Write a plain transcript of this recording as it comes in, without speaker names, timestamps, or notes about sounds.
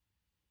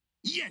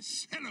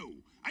Yes, hello.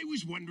 I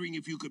was wondering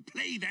if you could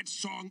play that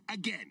song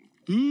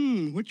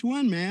again. Which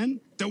one,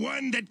 man? The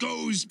one that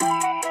goes...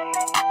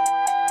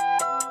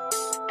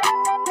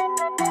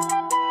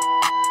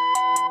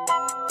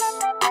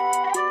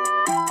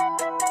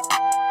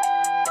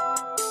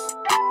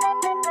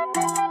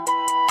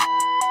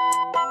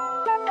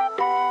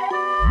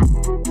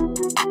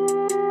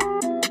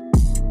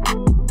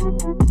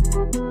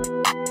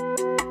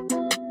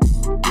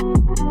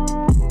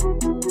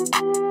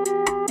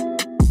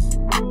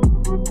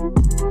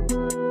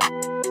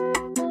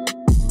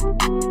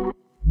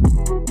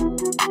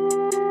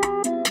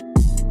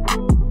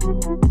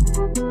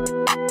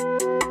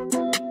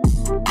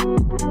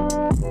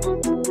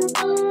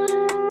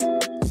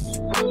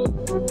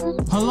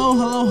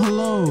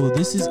 Hello.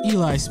 This is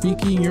Eli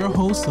speaking, your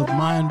host of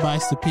My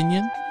Unbiased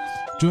Opinion.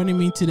 Joining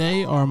me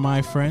today are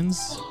my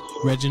friends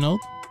Reginald.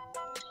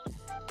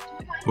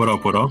 What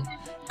up?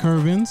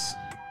 Curvins.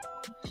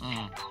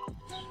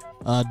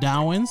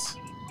 Dowins.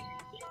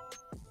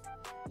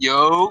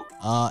 Yo.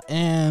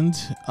 And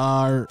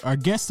our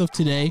guest of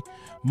today,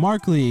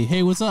 Markley.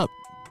 Hey, what's up?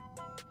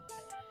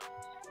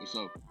 What's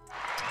up?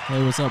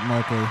 Hey, what's up,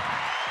 Markley?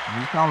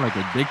 You sound like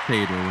a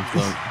dictator. What's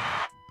up?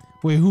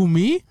 Wait, who,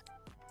 me?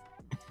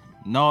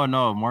 No,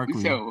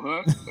 Markley.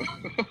 Huh?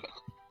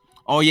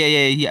 Oh,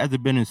 yeah. He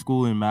hasn't been in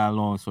school in mad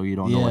long, so you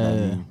don't know what that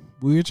means.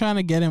 We were trying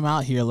to get him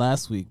out here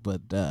last week, but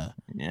I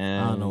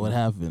don't know what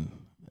happened.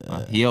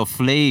 He a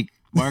flake.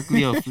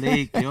 Markley a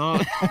flake, yo.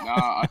 Nah,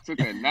 I took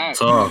a nap.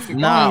 Tough.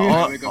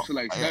 I wake up to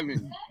like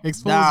 7.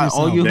 Expose yourself.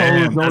 All you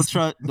Damn, hoes don't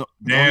trust.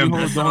 Damn, all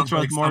you that hoes don't sounds trust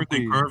like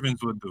Markley. something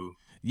Curvins would do.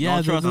 Yeah,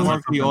 don't trust those-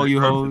 Markley. All you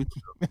hoes.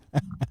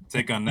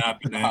 Take a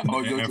nap and then Oh,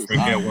 and jokes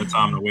forget aside. what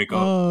time to wake up.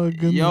 Oh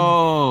goodness.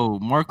 Yo,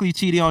 Markley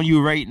cheating on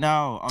you right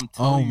now. I'm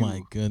telling you. Oh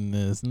my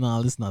goodness. No,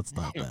 let's not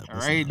start that.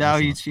 Right now,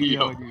 he cheating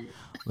on you.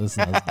 Let's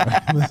not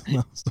start. Let's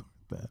not start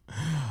that.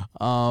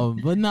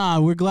 But nah,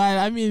 we're glad.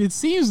 I mean, it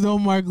seems though,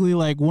 Markley,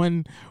 like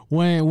when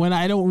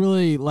I don't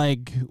really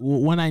like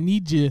when I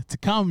need you to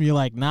come, you're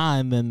like nah,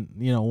 and then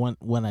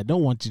when I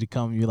don't want you to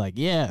come, you're like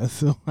yeah.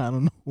 So I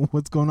don't know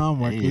what's going on,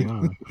 Markley.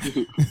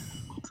 Hey,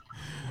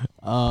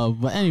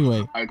 But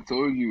anyway, I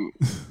told you.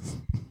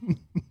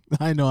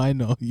 I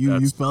know. You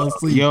That's fell tough.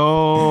 asleep.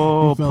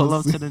 Yo, You fell pull up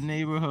asleep. to the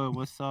neighborhood.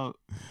 What's up?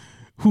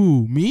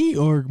 Who? Me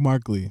or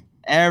Markley?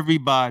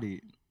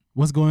 Everybody.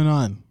 What's going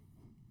on?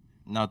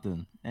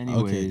 Nothing.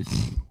 Anyways.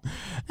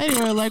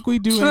 Anyway, like we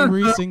do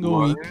every single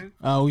What? week,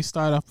 we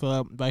start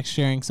off by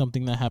sharing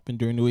something that happened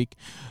during the week.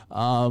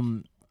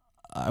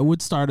 I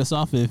would start us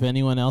off if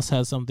anyone else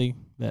has something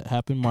that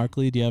happened.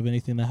 Markley, do you have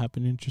anything that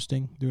happened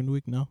interesting during the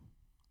week? No?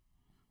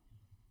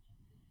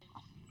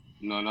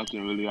 No,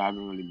 nothing really. I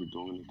haven't really been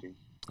doing anything.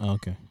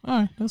 Okay. All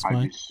right, that's I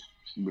fine. just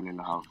been in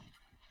the house.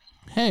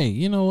 Hey,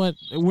 you know what?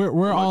 We're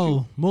about all,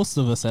 you? most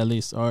of us at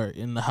least, are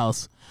in the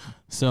house.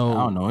 So I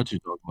don't know what you're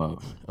talking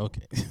about.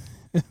 Okay.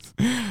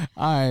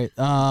 All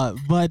right.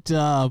 But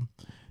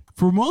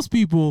for most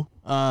people,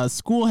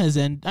 school has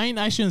ended. I mean,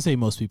 I shouldn't say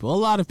most people. A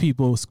lot of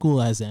people, school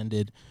has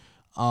ended.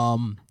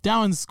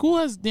 Down school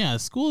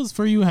is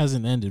for you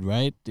hasn't ended,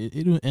 right?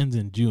 It ends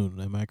in June.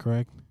 Am I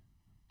correct?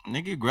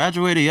 Nigga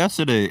graduated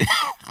yesterday.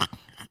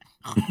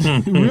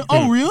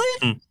 Oh,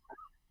 really?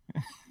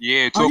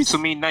 Yeah, Are you talk to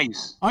me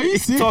nice. Are you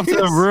serious? Talk to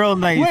them real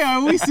nice. Wait,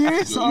 are we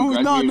serious? Yo, you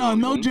No, graduated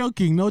no on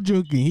joking.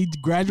 He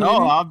graduated.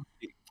 No,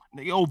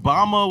 nigga,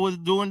 Obama was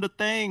doing the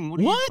thing. What?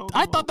 Are you What? talking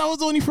I about? thought that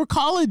was only for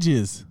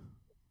colleges.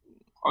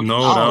 No,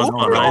 that was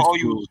for high Oh,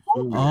 school.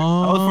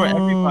 Oh, was for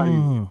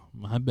everybody.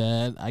 My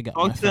bad. I got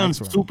my Talk to them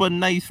facts wrong. super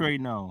nice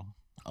right now.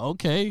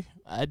 Okay.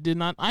 I did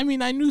not. I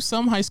mean, I knew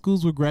some high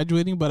schools were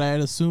graduating, but I had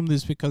assumed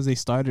this because they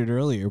started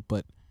earlier.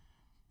 But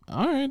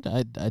all right,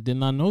 I did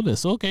not know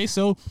this. Okay,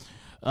 so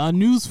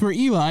news for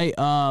Eli: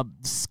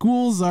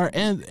 schools are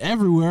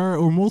everywhere,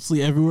 or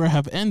mostly everywhere,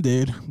 have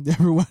ended.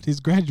 Everybody's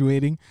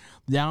graduating.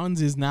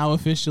 Downs is now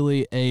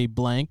officially a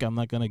blank. I'm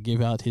not gonna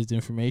give out his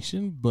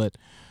information, but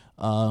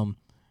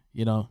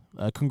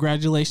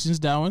congratulations,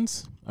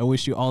 Downs. I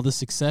wish you all the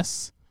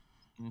success.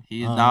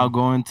 He is now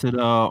going to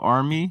the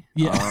army.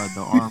 Yeah.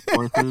 The armed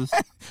forces.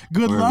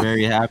 Good We're luck.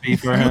 very happy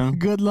for him.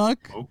 Good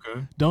luck.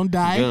 Okay. Don't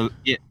die. Good-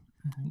 yeah,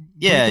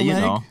 Break a you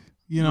leg, know,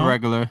 You know.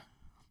 regular.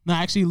 No,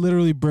 actually,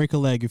 literally break a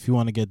leg if you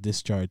want to get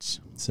discharged.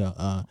 So,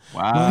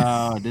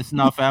 Wow, this is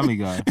not Family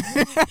Guy.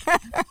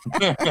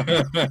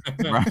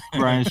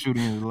 Brian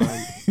shooting his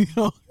leg.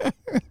 Yo,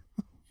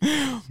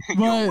 Yo,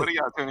 but what are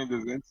y'all turning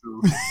this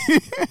into?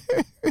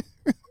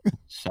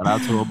 Shout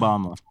out to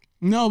Obama.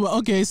 no, but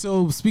okay.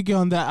 So speaking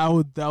on that,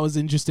 that was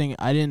interesting.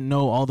 I didn't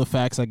know all the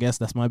facts. I guess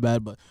that's my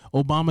bad. But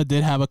Obama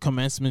did have a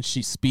commencement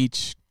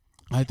speech.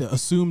 I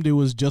assumed it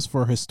was just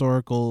for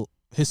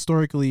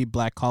historically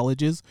black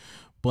colleges,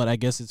 but I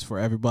guess it's for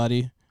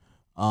everybody.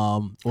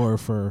 Or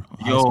for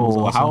high schools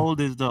Yo, also. how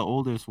old is the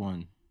oldest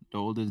one? The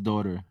oldest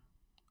daughter.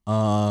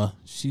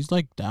 She's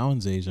like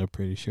Down's age. I'm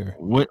pretty sure.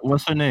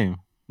 What's her name?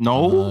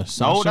 No,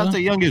 Sasha? that's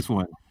the youngest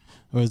one.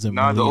 Or is it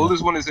Nah, the Malia?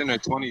 oldest one is in her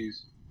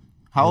 20s.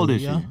 How old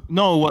is she? Malia?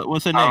 No,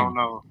 what's her I don't name?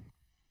 know.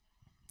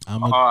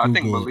 I'm I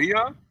think Google it.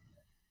 Malia.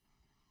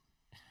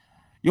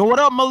 Yo, what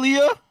up,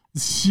 Malia? What?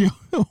 Yo,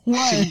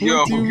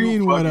 What do you you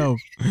mean? What up?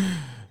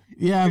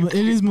 Yeah, but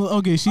it is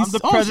okay. She's the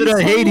president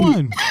of she's Haiti.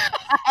 21.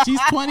 She's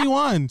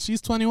 21.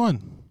 She's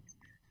 21.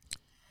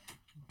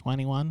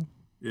 21.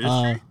 Is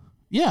she?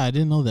 Yeah, I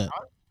didn't know that.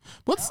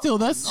 But still,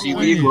 that's She I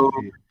mean, legal.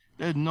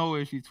 There's no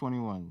way she's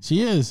 21.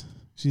 she is.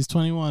 She's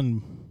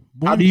 21.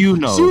 How do you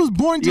know? She was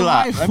born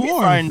July Eli, let me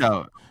 4th. find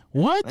out.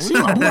 What? Let She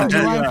me was born find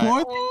July out.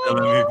 4th? Yeah,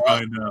 let me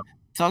find out.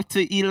 Talk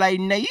to Eli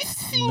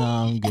Nice. No,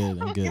 I'm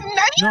good. I'm good.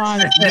 No,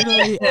 I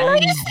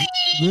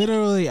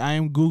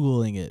am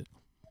Googling it.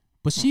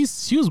 But she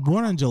was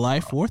born on July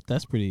 4th.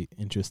 That's pretty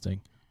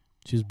interesting.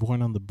 She was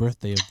born on the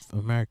birthday of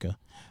America.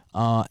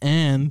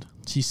 And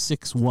she's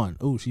 6'1".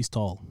 Oh, she's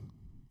tall.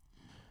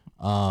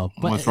 But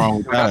What's wrong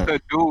with That's that?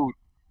 a dude.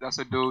 That's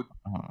a dude.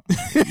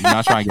 You're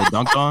not trying to get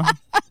dunked on?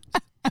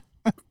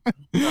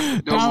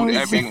 Dude,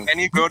 That was-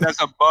 any girl that's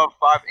above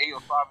 5'8" or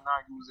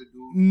 5'9", use a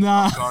dude.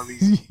 Nah, Sorry.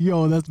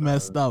 yo, that's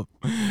messed up.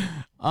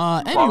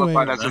 Anyway,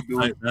 Qualified as a That's,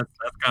 dude. that's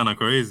kind of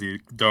crazy,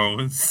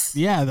 Darwin.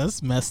 yeah,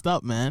 that's messed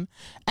up, man.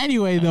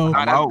 Anyway, though,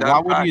 Nah, Why, that's why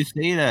would bad. you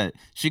say that?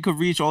 She could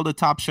reach all the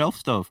top shelf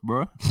stuff,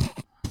 bro.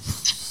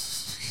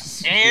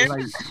 And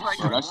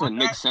Bro, that's a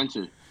Nick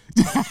center.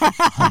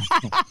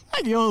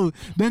 yo,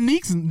 the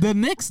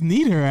Knicks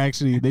need her.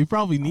 Actually, they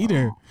probably need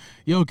her.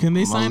 Yo, can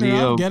they sign her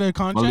Malia- up? Get her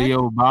contract? Malia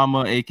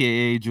Obama,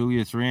 aka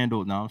Julius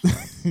Randle. No, I'm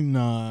sorry.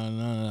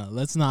 No.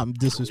 Let's not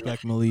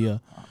disrespect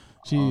Malia.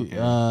 She,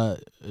 Okay.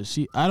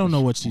 she. I don't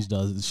know what she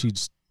does.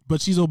 But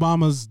she's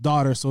Obama's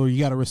daughter, so you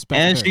gotta respect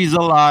And her. she's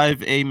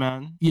alive.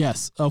 Amen.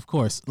 Yes, of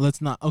course.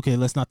 Let's not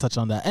touch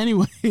on that.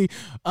 Anyway,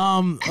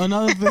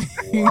 another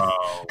thing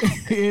Wow.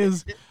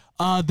 is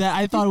that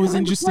I thought it was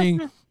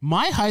interesting.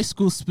 My high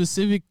school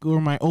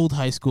my old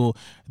high school,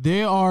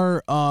 they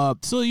are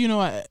so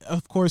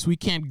of course we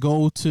can't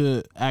go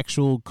to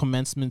actual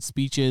commencement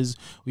speeches.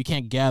 We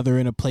can't gather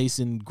in a place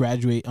and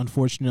graduate,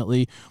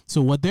 unfortunately. So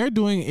what they're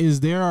doing is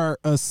they are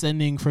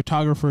sending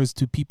photographers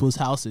to people's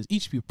houses,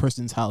 each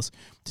person's house,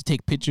 to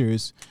take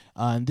pictures.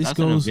 And this That's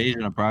an goes.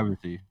 invasion of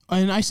privacy.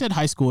 And I said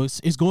high school.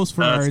 It goes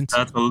for our.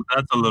 That's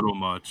a little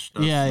much.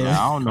 Yeah.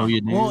 I don't know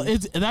your name. Well,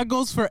 that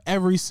goes for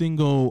every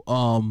single.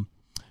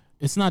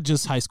 It's not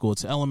just high school.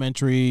 It's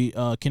elementary,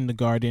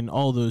 kindergarten,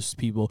 all those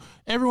people.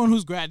 Everyone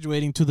who's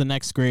graduating to the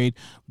next grade,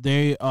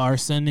 they are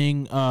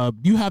sending.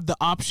 You have the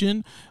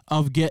option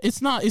of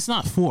It's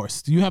not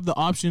forced. You have the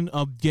option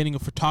of getting a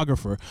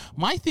photographer.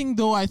 My thing,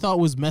 though, I thought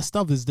was messed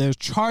up is they're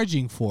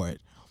charging for it.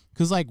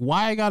 Cause like,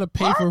 why I gotta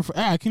pay for?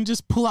 I can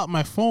just pull out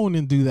my phone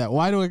and do that.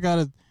 Why do I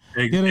gotta?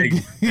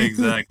 Exactly. Get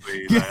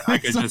Like, I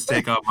could just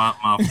take out my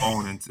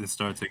phone and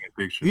start taking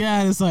pictures.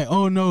 Yeah, it's like,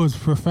 oh no, it's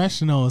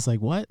professional. It's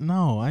like, what?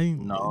 No, I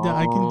can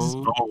just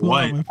No. pull out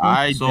What? my phone.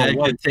 I So did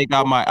what? take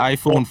out my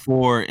iPhone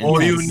 4. And All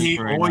text you it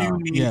need, right all now. you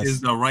need Yes. is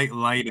the right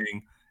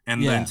lighting,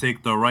 and Yeah. then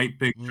take the right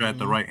picture at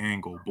the Mhm. right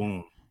angle.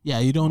 Boom. Yeah,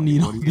 you don't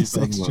need what all are you this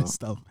talking extra about?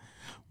 stuff.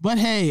 But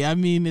hey, I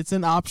mean, it's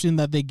an option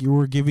that they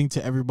were giving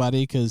to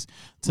everybody because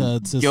to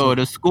Yo,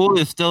 the school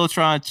is still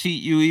trying to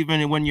cheat you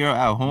even when you're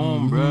at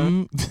home, bro.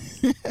 Mhm.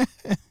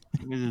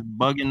 Niggas is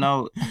bugging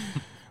out.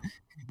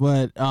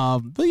 But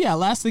yeah,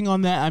 last thing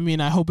on that, I mean,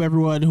 I hope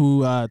everyone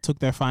who took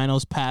their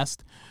finals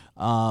passed.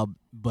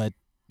 But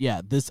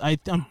yeah,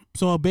 I'm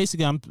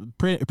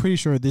pretty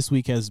sure this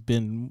week has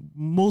been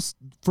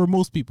for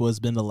most people has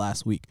been the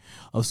last week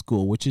of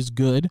school, which is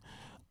good.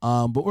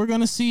 But we're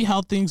gonna see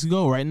how things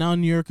go. Right now,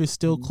 New York is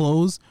still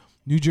closed.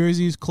 New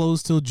Jersey is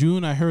closed till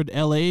June. I heard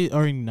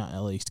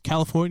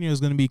California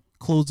is gonna be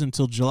closed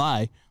until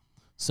July.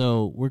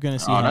 So we're gonna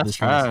see Oh, how that's this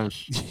goes.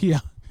 trash. Yeah.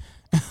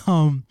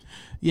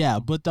 Yeah,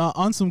 but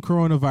on some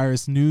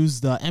coronavirus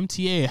news, the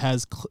MTA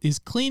is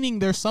cleaning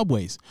their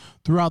subways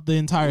throughout the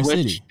entire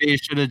city. Which they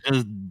should have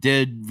just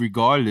did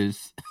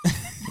regardless.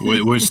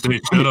 Which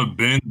they should have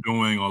been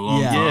doing a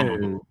long Yeah. time Yeah.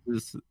 ago.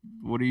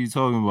 What are you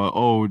talking about?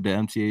 Oh, the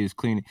MTA is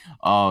cleaning.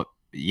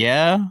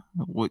 Yeah.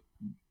 What?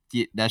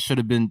 Yeah, that should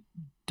have been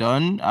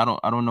done. I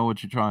don't know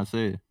what you're trying to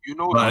say. you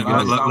know, Like, the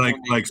last time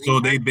when they so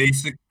cleaned they it,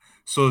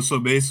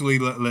 basically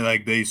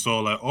like they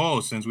saw like, oh,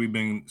 since we've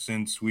been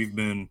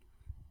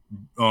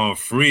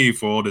free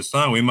for all this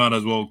time, we might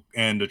as well,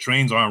 and the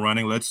trains aren't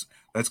running, let's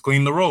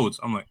clean the roads.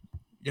 I'm like,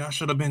 I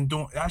should have been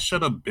done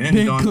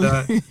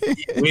that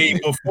way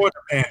before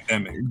the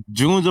pandemic.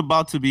 June's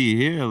about to be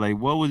here. Like,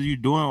 what was you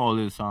doing all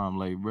this time?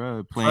 Like,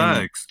 bro,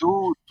 Facts.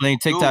 playing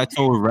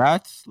tic-tac-toe with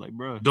rats? Like,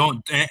 bro.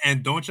 Don't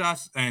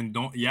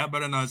y'all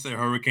better not say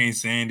Hurricane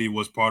Sandy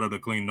was part of the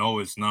clean. No,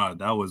 it's not.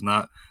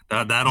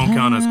 That don't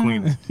count as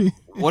clean.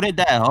 What did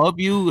that help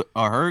you?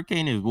 A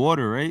hurricane is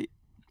water, right?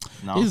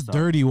 No, It's stop.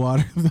 dirty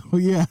water, though.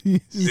 Yeah. Yeah,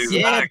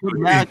 Exactly. put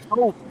mad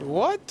soap.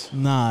 What?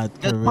 Nah,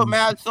 Just put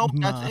mad soap.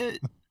 That's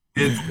it.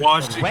 It's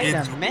washing. Wait a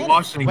It's minute.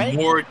 washing Wait-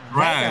 more wait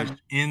trash a-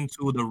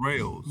 into the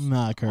rails.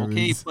 Nah,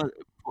 Curtis. Okay,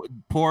 but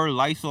pour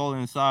Lysol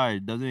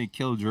inside. Doesn't it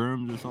kill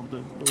germs or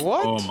something?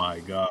 What? Oh my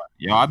god!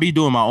 Yo, I be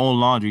doing my own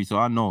laundry, so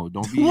I know.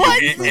 Don't be.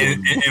 What?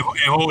 And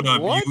hold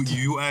up, What?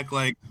 you act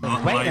like Wait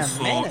a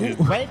Lysol minute.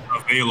 is Wait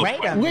available. Wait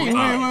a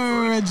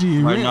Wait,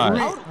 Reggie. Why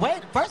not?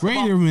 Wait, first Wait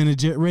of all, a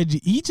minute,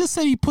 Reggie. He just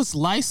said he puts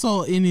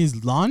Lysol in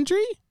his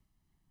laundry?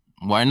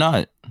 Why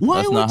not? Why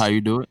That's would not how you-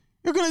 you do it.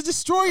 You're gonna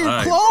destroy your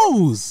Right.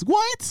 clothes.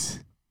 What?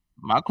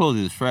 My clothes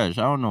is fresh.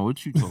 I don't know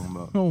what you talking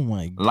about. Oh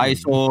my god.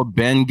 Lysol,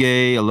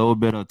 Bengay, a little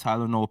bit of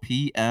Tylenol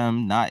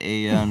PM, not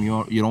AM.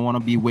 You don't want to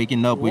be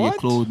waking up with your What?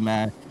 clothes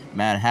mad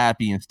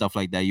happy and stuff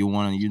like that. You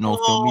want to, feel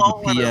me,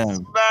 Oh, the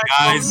PM.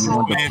 Guys, You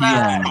want the man,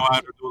 PM. know how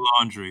to do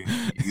laundry.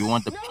 You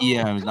want the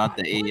PMs, not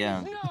the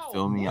AM. You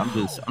feel me? I'm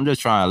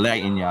just trying to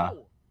lighten y'all.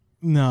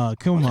 No,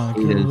 come on,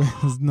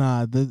 Chris.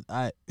 Nah,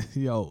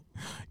 yo,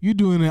 you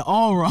doing it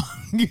all wrong.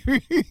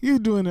 You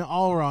doing it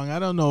all wrong. I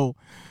don't know.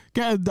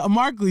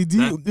 Markley,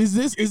 is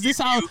this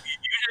how You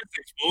just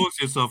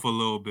exposed yourself a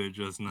little bit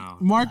just now.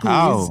 Markley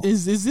How?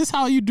 is this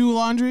how you do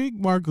laundry?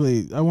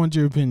 Markley, I want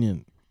your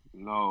opinion.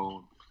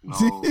 No.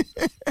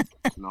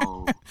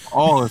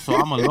 Oh, so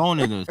I'm alone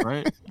in this,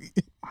 right?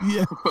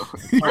 Yeah.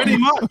 Pretty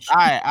much.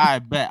 I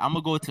bet. I'm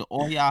gonna go to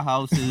all y'all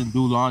houses and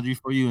do laundry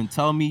for you and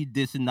tell me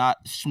this is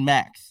not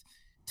schmacks.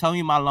 Tell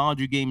me my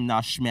laundry game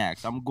not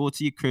schmacks. I'm gonna go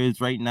to your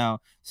cribs right now.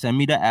 Send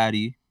me the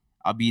Addy.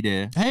 I'll be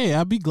there. Hey,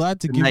 I'd be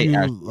glad to give Tonight, you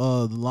actually.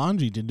 the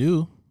laundry to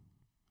do.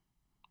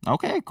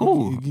 Okay,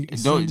 cool. You can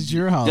send it to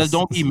your house. Just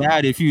don't be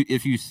mad if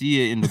you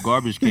see it in the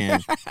garbage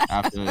can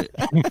after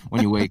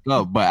when you wake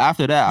up. But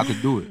after that, I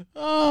could do it.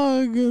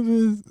 Oh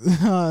goodness,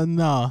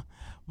 no.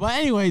 But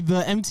anyway,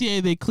 the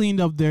MTA, they cleaned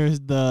up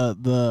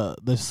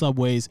the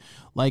subways.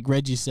 Like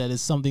Reggie said,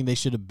 it's something they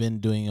should have been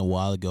doing a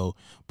while ago.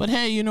 But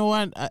hey, you know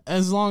what?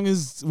 As long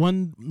as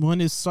when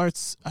it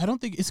starts, I don't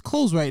think it's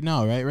closed right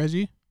now, right,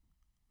 Reggie?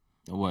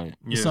 What?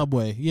 The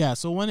subway, yeah.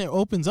 So when it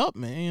opens up,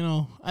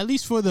 man, at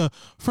least for the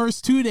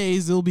first 2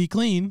 days, it'll be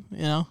clean,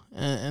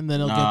 and then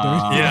it'll get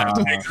dirty. Yeah,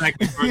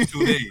 exactly. For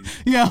 2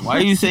 days. Yeah. Why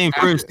are you saying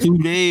first 2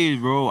 days,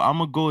 bro? I'm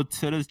gonna go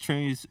to the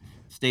train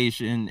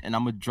station and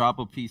I'm gonna drop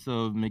a piece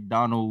of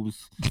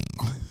McDonald's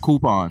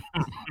coupon.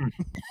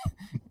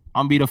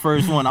 I'm be the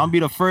first one. I'm be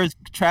the first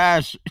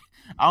trash.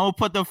 I'm gonna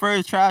put the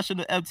first trash in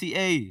the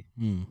MTA.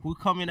 Who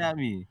coming at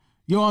me?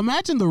 Yo,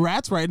 imagine the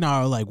rats right now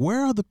are like,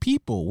 where are the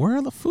people? Where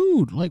are the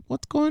food? Like,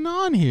 what's going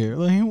on here?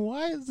 Like,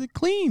 why is it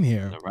clean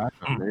here? The rats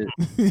are lit.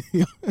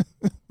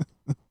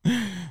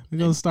 We're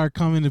gonna start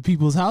coming to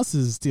people's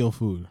houses and steal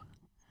food.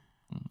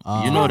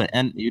 You know the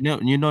end. You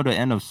know the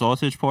end of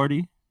Sausage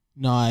Party.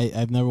 No,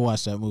 I've never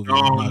watched that movie. No,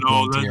 I'm not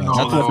going to watch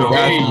That's it. what the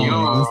Hey, rats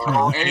yo.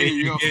 are. Hey,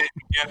 yo.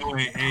 Get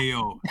away, hey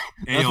yo,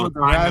 That's what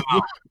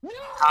the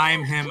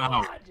time him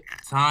out.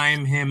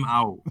 Time him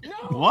out.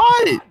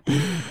 What?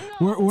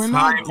 We're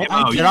not. Time him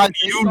I out. can't,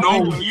 You know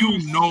what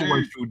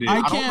you did.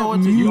 I don't know can't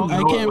what to mute. do. I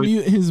know can't what-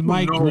 mute his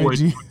mic, know what-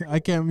 Reggie. I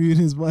can't mute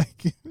his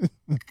mic.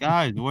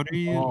 Guys, what are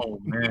you? Oh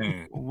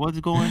man. What's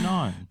going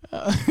on?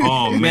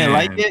 Oh You man. didn't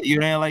like it? You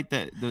didn't like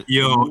that?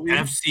 Yo,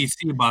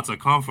 FCC about to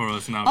come for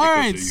us now. All because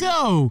right, of you.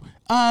 so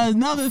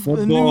now the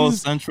Football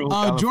news. Central.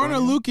 Jordan California?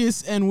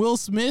 Lucas and Will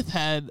Smith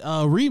had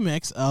a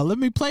remix. Let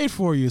me play it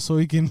for you so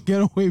we can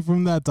get away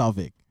from that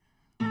topic.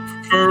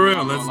 For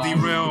real, let's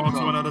derail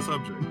onto another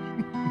subject.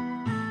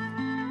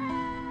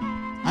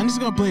 I'm just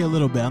gonna play a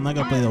little bit. I'm not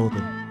gonna play the whole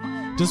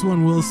thing. Just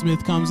when Will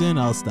Smith comes in,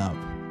 I'll stop.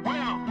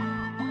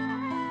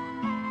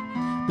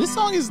 This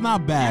song is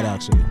not bad,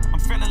 actually. I'm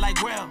feeling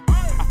like Will.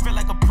 I feel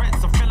like a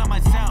prince. I'm feeling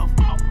myself.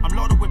 I'm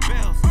loaded with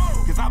bills.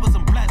 Cause I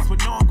wasn't blessed with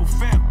no Uncle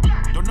Phil.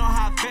 Don't know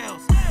how it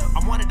feels.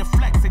 I wanted to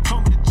flex. They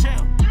told me to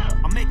chill.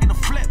 I'm making a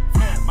flip.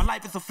 My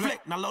life is a flick.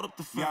 Now load up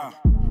the film.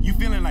 You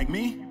feeling like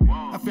me?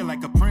 I feel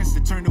like a prince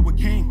that turned to a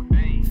king.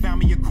 Found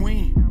me a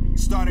queen.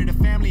 Started a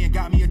family and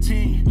got me a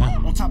team.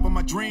 On top of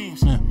my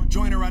dreams.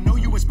 Joiner, I know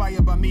you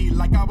inspired by me.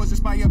 Like I was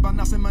inspired by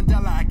Nelson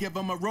Mandela. I give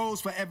him a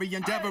rose for every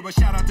endeavor. A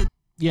shout out to...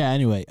 Yeah,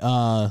 anyway,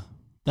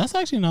 that's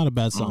actually not a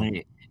bad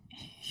song.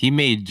 He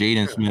made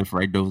Jaden Smith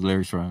write those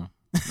lyrics for him.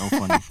 No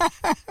funny.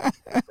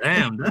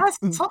 Damn, that's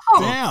tough.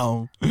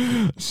 Damn.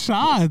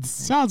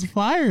 Shots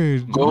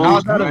fired.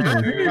 How's that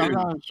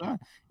a shot?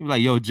 He was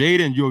like, yo,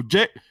 Jaden,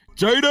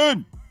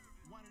 Jaden.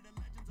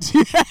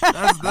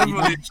 That's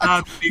definitely a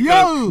shot because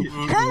Yo,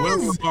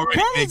 Will already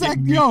Kermit's making like,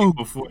 music yo.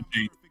 before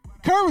Jay.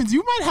 Kermit,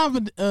 you might have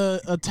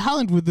a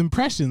talent with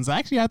impressions.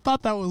 Actually, I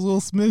thought that was Will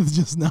Smith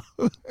just now.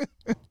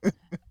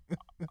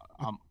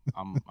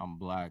 I'm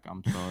black.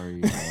 I'm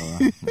sorry.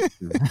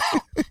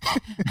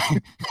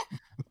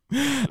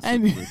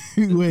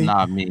 Anyway,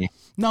 not me.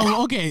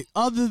 No, okay.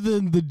 Other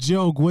than the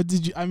joke, what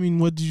did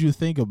you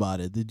think about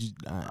it? Did you?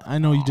 I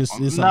know you just.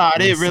 It's I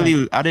didn't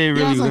really it's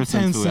like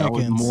listen 10 to it. I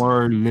was seconds.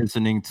 more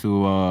listening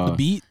to The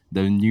beat.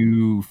 the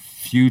new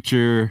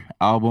Future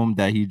album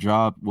that he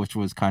dropped, which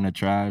was kind of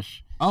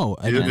trash. Oh,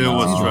 It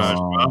was trash.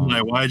 Bro. I'm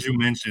like, why'd you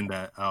mention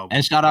that album?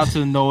 And shout out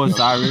to Noah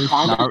Cyrus.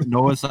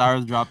 Noah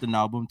Cyrus dropped an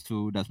album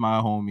too. That's my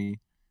homie.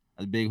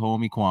 That's big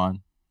homie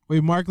Quan.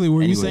 Wait, Markley,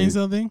 were you saying Anyways.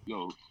 something?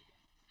 Yo,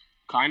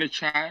 kind of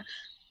trash.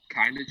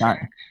 Kind of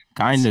trash.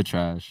 Kind of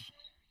trash.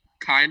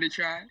 Kind of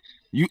trash.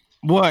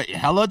 What?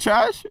 Hella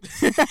trash?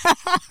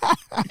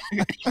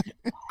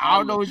 I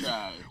don't know.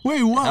 What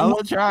Wait, what?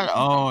 Hella trash?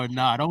 Oh,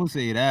 nah, don't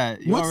say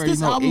that. You What's already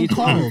this know album H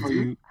coming called? for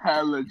you.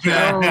 Hella Yo,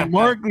 trash.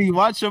 Markley,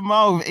 watch your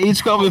mouth.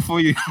 H coming for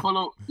you.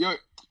 Polo, yo,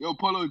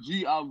 Polo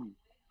G album.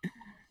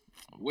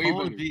 Way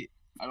Polo better. G-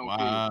 I don't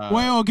Wow.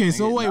 Wait, okay.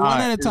 So Nigga, wait, nah,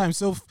 one at a it's- time.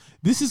 So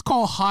this is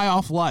called High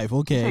Off Life. care.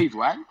 Okay. Hey,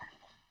 what?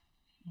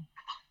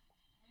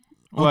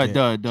 What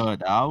Okay. the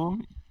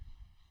album?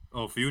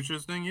 Oh,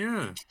 Future's thing,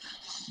 yeah.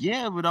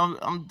 Yeah, but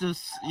I'm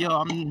just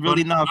I'm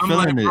really But not I'm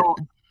feeling like, it. bro,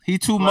 He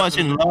too but- much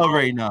in love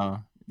right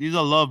now. These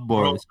are love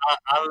Bro, boys.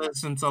 I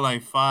listened to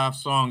like 5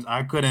 songs.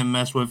 I couldn't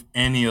mess with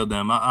any of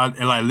them. I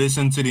like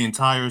listened to the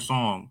entire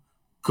song.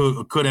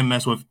 Couldn't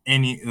mess with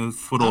any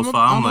for those 5.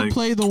 I'm I'm gonna like,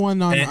 play the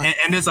one on.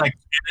 and it's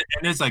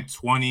like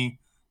 20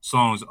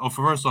 songs. Oh,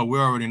 first off, we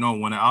already know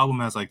when an album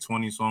has like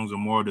 20 songs or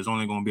more, there's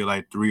only gonna be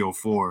like 3 or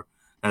 4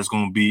 that's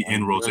gonna be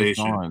in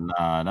rotation.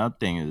 Nah, that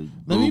thing is.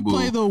 Let me boo-boo.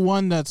 play the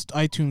one that's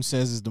iTunes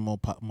says is the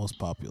most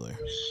popular.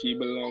 She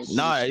belongs. to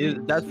Nah,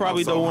 the that's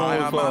probably the one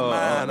with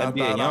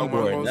NBA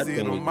Youngboy. That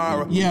thing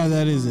was Yeah,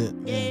 that is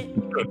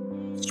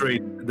it.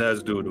 Straight,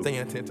 that's doodle.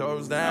 Staying 10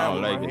 toes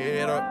down, like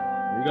head up.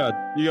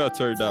 You got to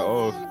turn that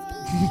off.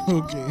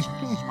 Okay.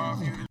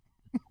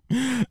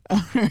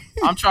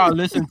 I'm trying to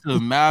listen to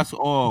Mask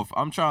Off.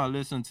 I'm trying to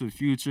listen to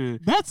Future.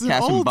 That's an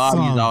Catching old bodies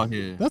song. out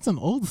here. That's an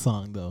old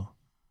song though.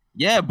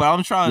 Yeah, but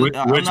I'm trying. Which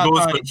I'm goes not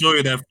trying to show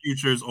you that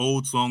Future's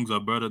old songs are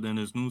better than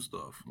his new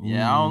stuff.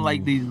 Yeah, I don't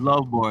like these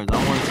love boys.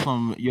 I want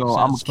some. Yo,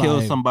 I'm gonna Shots kill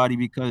fired. somebody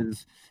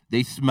because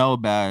they smell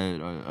bad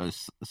or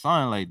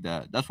something like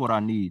that. That's what I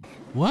need.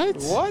 What?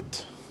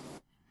 What?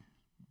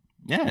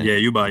 Yeah. Yeah,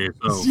 you by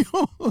yourself.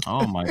 Yo.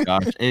 Oh my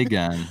gosh,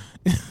 again.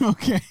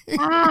 Okay.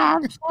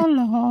 I'm so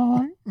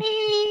lonely.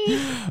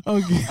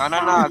 Okay. No,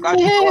 I got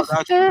you. I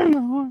got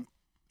you.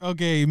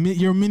 Okay.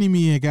 Your mini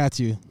me, I got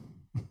you.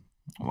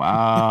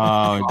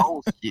 Wow.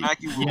 I'll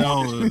smack you with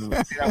Yo.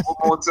 Say that one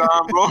more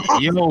time, bro.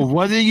 Yo,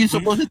 wasn't you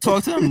supposed to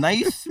talk to him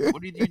nice?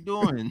 What are you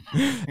doing?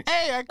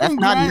 Hey, That's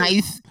not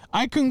nice.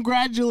 I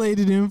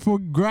congratulated him for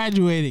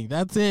graduating.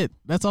 That's it.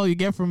 That's all you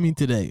get from me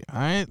today. All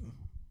right.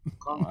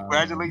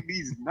 Congratulate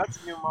these nuts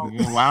in your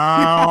mouth.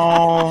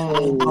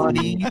 Wow,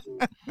 buddy.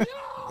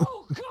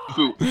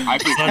 I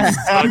feel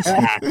Such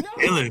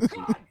hostility.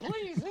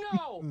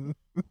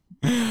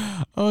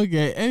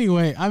 Okay.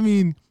 Anyway, I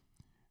mean,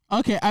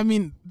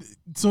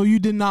 so you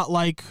did not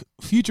like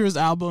Future's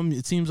album.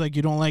 It seems like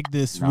you don't like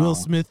this No. Will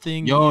Smith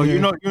thing. Yo,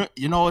 either.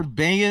 you know what's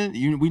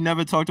banging? We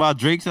never talked about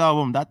Drake's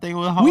album. That thing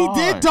was hard. We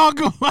did talk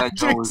about that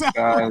joint was Drake's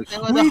album. guys.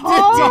 It was We did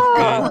hard. talk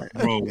about.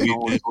 Bro, we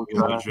did talk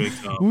about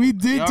Drake's album. We You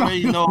did talk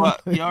already know.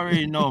 about. You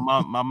already know.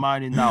 My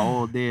mind is not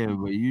all there,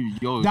 but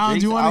yo, Don, do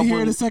Drake's you want to hear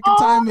it a album- second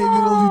time? Maybe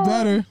it'll be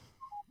better.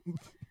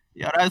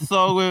 Yeah, that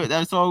song with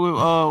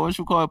what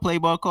you call it,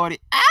 Playboy Cardi.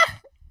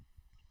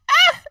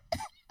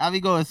 I be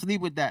going to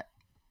sleep with that.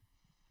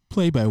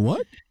 Play by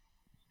what?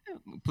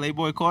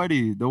 Playboy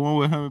Cardi, the one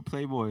with him and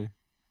Playboy.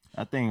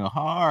 That thing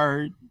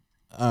hard.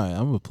 All right,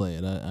 I'm gonna play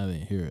it. I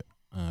didn't hear it.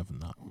 I have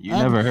not. You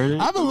never heard it?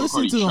 I haven't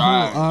listened to the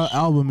Cardi whole trash.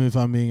 album, if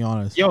I'm being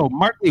honest. Yo,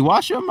 Markley,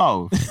 wash your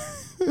mouth.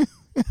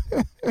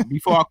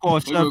 Before I call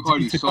Chef Playboy G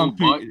Cardi's to so come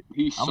butt. to,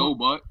 He's I'm so a-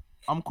 butt.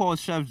 I'm calling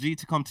Chef G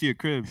to come to your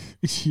crib.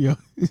 Yo.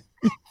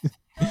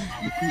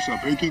 Piece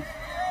of bacon.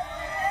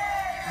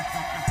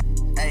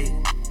 Hey,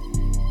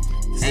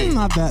 This is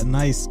not that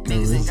nice, niggas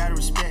ain't Chris. gotta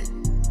respect.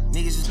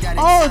 Niggas just gotta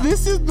Oh, accept.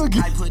 this is the.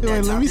 I put that Wait,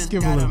 let top, me just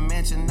skip a got little.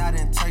 mention, not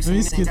in Turks, Let me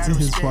niggas skip ain't to gotta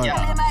his respect.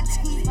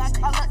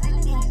 part.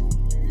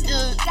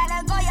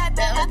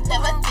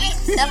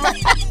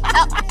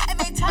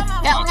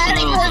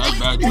 That's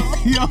bad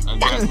joke. Yo,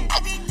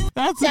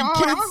 That's bad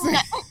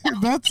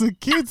joke. that's a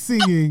kid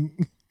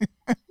singing.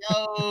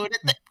 Yo,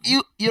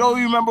 you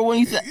don't remember when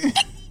he said, yo,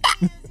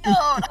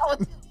 that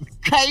was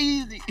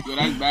crazy. Yo,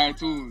 that's bad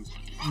tunes.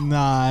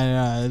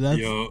 Nah, that's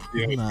Yo,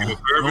 nah.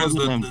 Urban's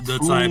Those are them the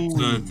type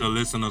tunes. to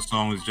listen to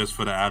songs just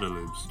for the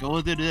ad-libs.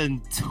 Those are the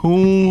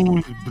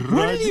tunes, bro.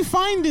 Where did he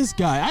find this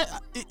guy?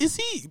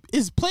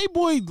 Is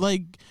Playboy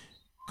like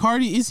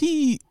Cardi? Is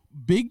he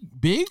big?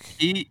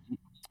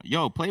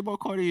 Yo, Playboy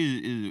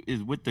Cardi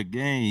is with the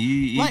gang.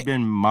 He's Like-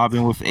 been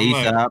mobbing with I'm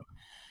like- ASAP.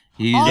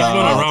 He's Oh, He's been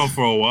yeah. around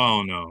for a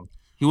while now.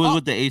 he was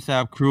with the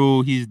ASAP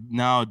crew. He's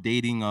now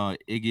dating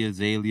Iggy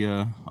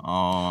Azalea.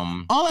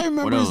 All I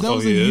remember What is there else?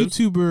 was Oh, a he is?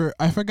 YouTuber.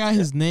 I forgot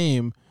his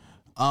name.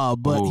 But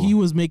Oh. he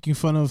was making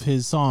fun of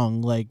his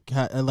song, like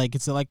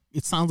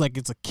it sounds like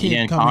it's a kid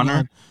Ian coming Connor?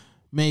 on.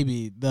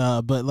 Maybe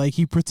but like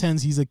he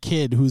pretends he's a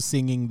kid who's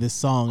singing this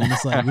song, and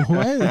it's like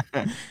what?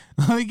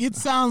 Like it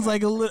sounds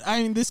like a little.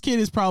 I mean, this kid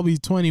is probably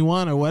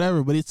 21 or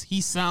whatever, but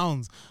he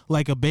sounds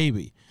like a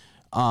baby.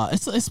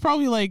 It's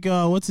probably like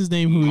what's his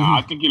name? Nah,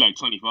 I think he like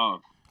 25.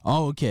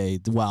 Oh, okay.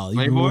 Wow, even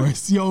Playboy?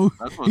 worse. Yo,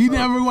 That's what's he up.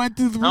 never went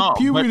through No,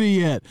 puberty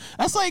yet.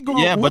 That's like,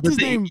 Yeah, but what's the his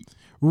thing- name?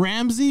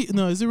 Ramsey?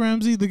 No, is it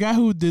Ramsey? The guy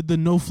who did the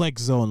No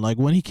Flex Zone. Like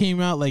when he came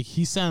out, like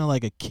he sounded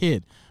like a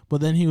kid, but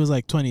then he was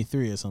like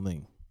 23 or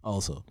something.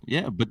 Also,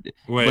 Yeah, but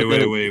Wait.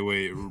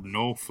 but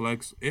No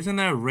Flex. Isn't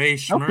that Ray No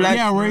Schmurd? Flex.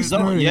 yeah, Ray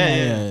Zone, Smurd. yeah,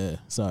 Yeah.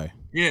 Sorry.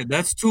 Yeah,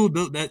 that's two.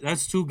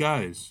 That's two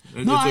guys.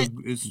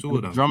 It's two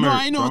of them. Drummer, No,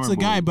 I know it's a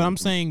guy, boy. but I'm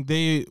saying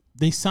they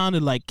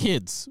sounded like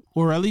kids,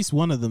 or at least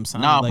one of them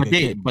sounded like a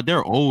kid. But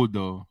they're old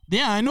though.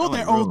 Yeah, I know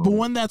they're old, but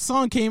when that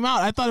song came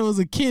out, I thought it was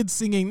a kid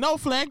singing "No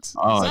Flex."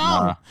 Oh,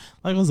 nah.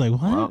 Like I was like,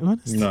 what? What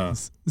is Nah.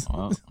 this?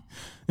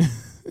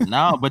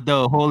 No, but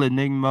the whole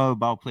enigma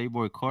about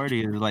Playboi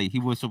Carti is like he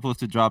was supposed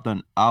to drop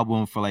an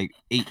album for like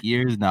 8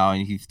 years now,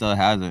 and he still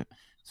hasn't.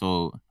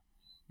 So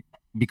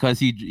because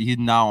he's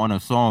now on a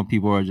song,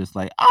 people are just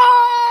like,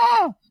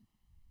 ah.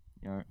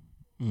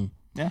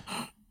 Yeah.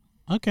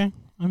 Okay,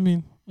 I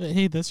mean,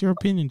 hey, that's your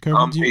opinion, Kirby.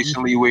 I'm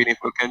patiently waiting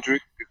for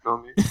Kendrick. You feel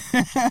me?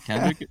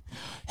 Kendrick.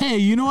 Hey,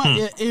 you know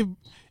what?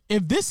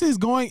 If this is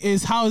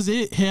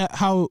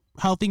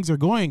how things are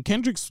going,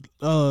 Kendrick's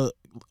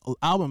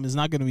album is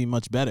not going to be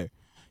much better.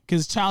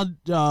 Because Chance.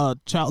 Yo,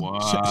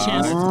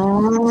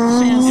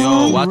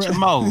 watch your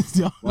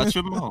mouth. Watch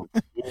your mouth.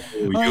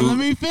 Let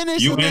me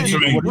finish. You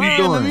entering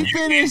let me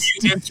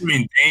finish. You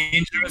entering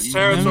dangerous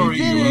territory.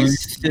 You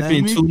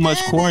sipping too much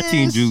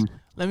quarantine juice.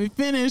 Let me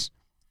finish.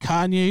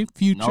 Kanye,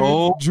 Future,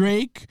 No.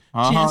 Drake,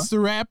 Chance the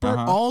Rapper,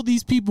 all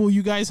these people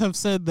you guys have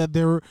said that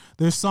their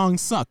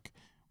songs suck.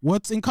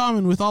 What's in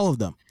common with all of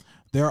them?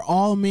 They're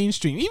all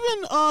mainstream.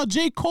 Even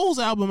J. Cole's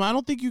album, I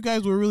don't think you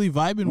guys were really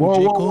vibing with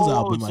J. Cole's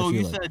album. So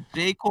you said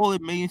J. Cole is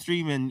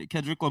mainstream and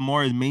Kendrick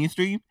Lamar is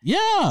mainstream?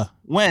 Yeah.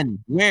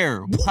 When?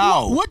 Where?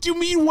 How? What do you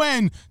mean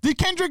when? Did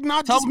Kendrick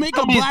not just make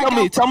a Black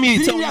album? Tell me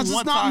Did he one just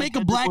not time make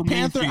a Kendrick Black was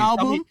Panther mainstream.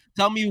 album?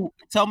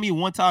 Tell me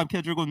one time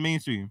Kendrick was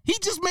mainstream. He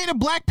just made a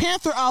Black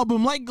Panther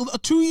album like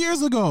 2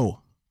 years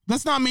ago.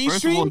 That's not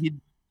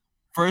mainstream?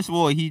 First of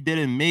all, he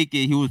didn't make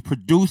it. He was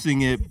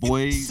producing it,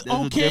 boy. There's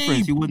a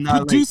difference. He was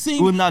not producing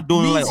he was not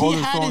doing like all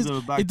the had songs of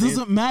the Black It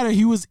doesn't matter.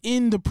 He was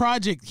in the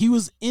project. He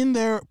was in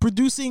there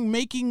producing,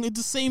 making it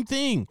the same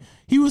thing.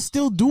 He was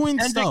still doing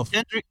stuff.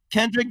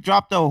 Kendrick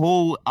dropped a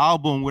whole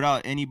album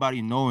without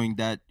anybody knowing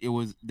that there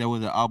was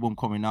an album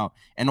coming out,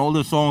 and all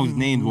the songs'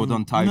 names was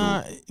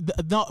untitled.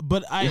 No,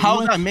 but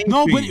how's that mainstream?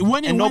 No, but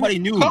when nobody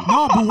knew.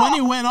 No, but when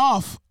it went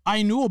off,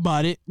 I knew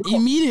about it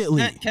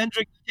immediately.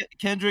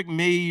 Kendrick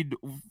made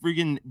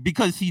freaking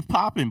because he's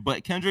popping,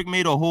 but Kendrick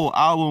made a whole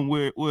album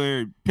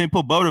where Pimp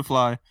a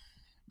Butterfly.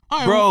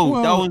 Right,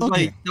 bro, that was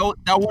like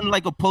that wasn't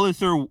like a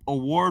Pulitzer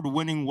Award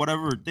winning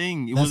whatever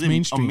thing. It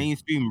wasn't a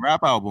mainstream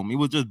rap album. It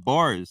was just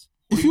bars.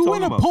 If you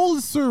win a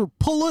Pulitzer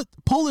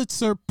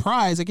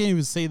Prize, I can't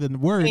even say the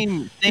word.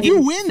 If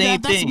you win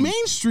that's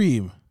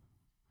mainstream.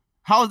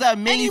 How is that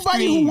mainstream?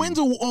 Anybody who wins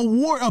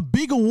a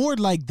big award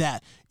like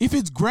that, if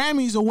it's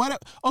Grammys or whatever.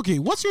 Okay,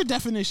 what's your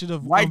definition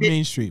of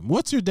mainstream?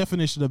 What's your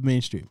definition of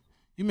mainstream?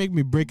 You make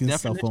me break this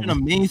stuff. Definition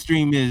of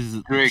mainstream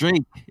is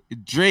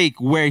Drake,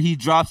 where he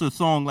drops a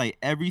song like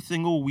every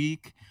single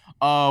week,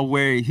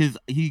 where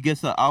he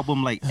gets an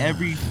album like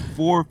every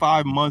 4 or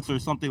 5 months or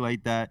something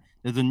like that.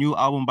 There's a new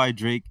album by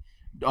Drake.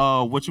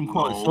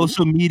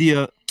 Social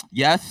media.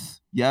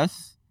 Yes.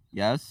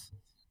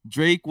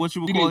 Drake, he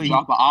didn't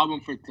drop an album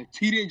for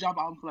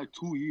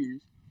 2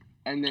 years,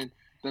 and then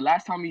the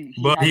last time he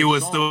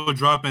was still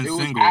dropping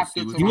singles.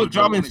 He was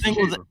dropping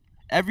singles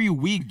every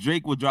week.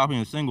 Drake was dropping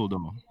a single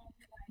though.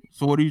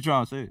 So what are you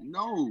trying to say?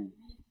 No,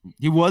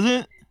 he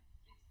wasn't.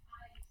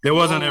 It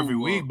wasn't every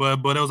week, but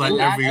it was like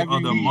every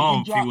other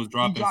month he was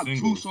dropping he dropped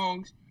singles. 2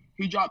 songs.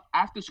 He dropped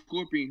after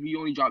Scorpion. He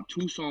only dropped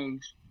 2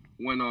 songs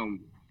when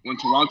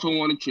Toronto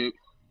won a chip.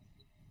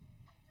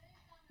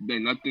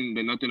 Then nothing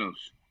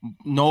else.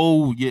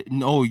 No,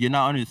 you're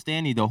not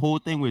understanding. The whole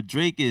thing with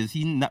Drake is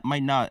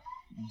might not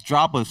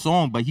drop a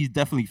song, but he's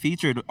definitely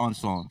featured on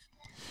songs.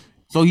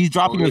 So he's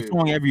dropping a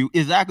song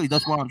exactly.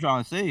 That's what I'm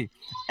trying to say.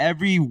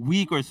 Every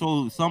week or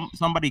so,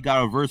 somebody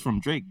got a verse from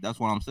Drake.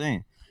 That's what I'm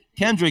saying.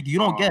 Kendrick, you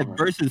don't get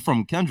verses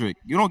from Kendrick.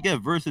 You don't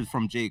get verses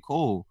from J.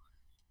 Cole.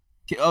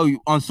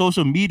 On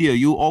social media,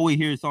 you always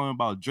hear something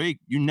about Drake.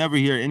 You never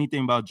hear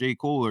anything about J.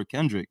 Cole or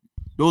Kendrick.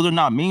 Those are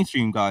not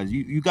mainstream guys.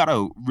 You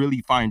gotta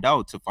really find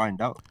out to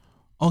find out.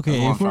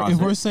 Okay, if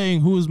we're saying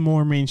who's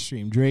more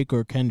mainstream, Drake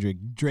or Kendrick,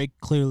 Drake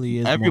clearly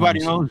is. Everybody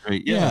knows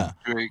Drake. Yeah.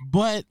 Drake.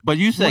 But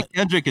you said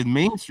Kendrick is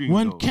mainstream.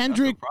 When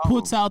Kendrick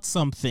puts out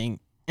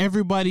something,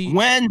 everybody.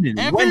 When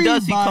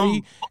does he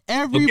come?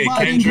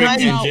 Everybody.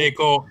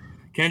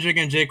 Kendrick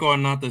and J. Cole are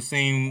not the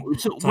same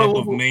type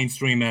of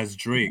mainstream as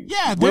Drake.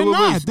 Yeah, they're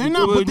not. They're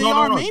not, but they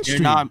are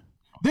mainstream.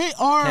 They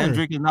are.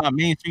 Kendrick is not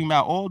mainstream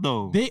at all,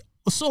 though.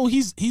 So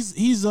he's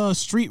a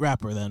street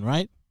rapper then,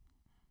 right?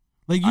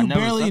 Like you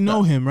barely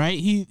know him, right?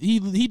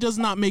 He does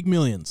not make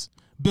billions.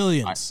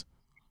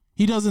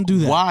 He doesn't do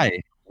that.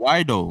 Why?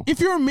 Why though? If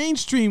you're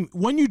mainstream,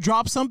 when you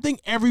drop something,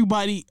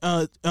 everybody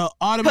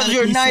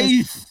automatically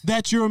says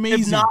that you're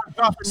amazing.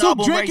 So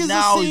Drake is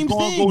the same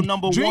thing.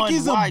 Drake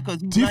is a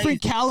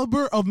different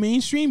caliber of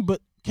mainstream,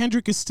 but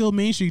Kendrick is still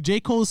mainstream. J.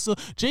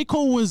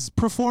 Cole was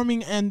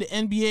performing in the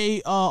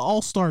NBA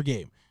All-Star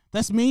game.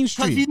 That's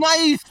mainstream. Because he's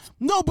nice.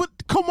 No, but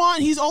come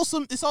on, it's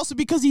also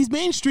because he's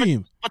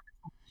mainstream.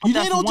 They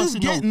don't just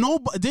get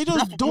nobody. They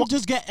don't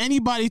just get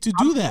anybody to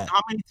do that.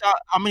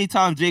 How many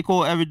times J.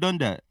 Cole ever done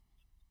that?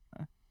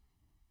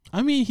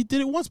 I mean, he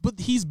did it once, but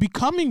he's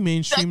becoming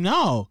mainstream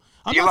now.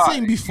 I'm Eli, not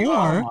saying before.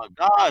 Oh my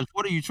gosh,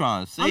 what are you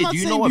trying to say? I'm not Do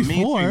you know saying what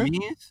before.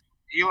 mainstream means?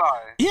 Eli.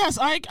 Yes,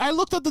 I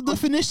looked at the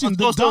definition.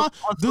 On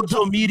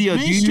social media,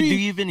 do you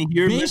even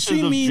hear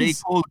mentions of J.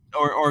 Cole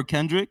or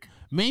Kendrick?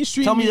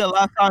 Mainstream. Tell me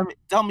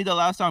the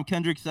last time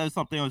Kendrick said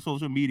something on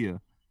social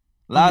media.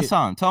 Last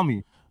time, tell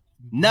me.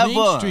 Never.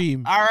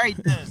 Mainstream. All right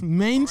then.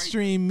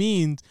 Mainstream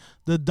means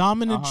the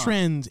dominant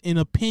trend in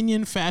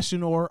opinion,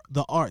 fashion, or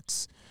the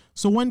arts.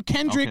 So when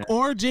Kendrick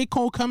or J.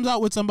 Cole comes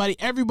out with somebody,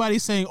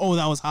 everybody's saying, "Oh,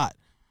 that was hot,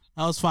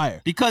 that was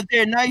fire." Because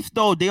they're nice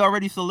though. They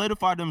already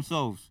solidified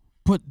themselves.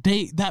 But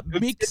that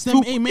makes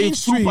them a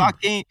mainstream.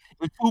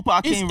 If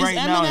Tupac came right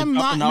now and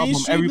dropped an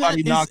album,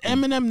 everybody knocking. Is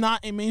Eminem not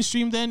a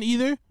mainstream then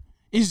either?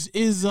 Is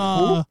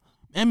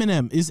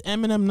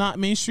Eminem not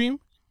mainstream?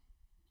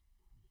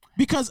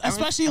 Because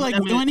especially like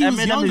when he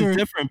was younger, is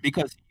different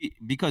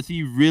because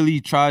he really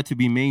tried to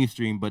be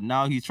mainstream, but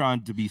now he's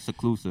trying to be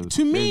seclusive.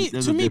 To me,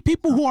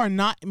 people who are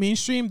not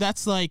mainstream,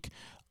 that's like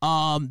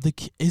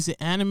is it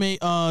anime?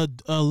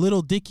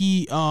 Lil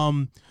Dicky.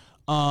 Lil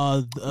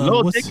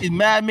Dicky is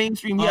mad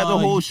mainstream. He has a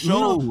whole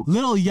show.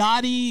 Lil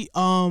Yachty.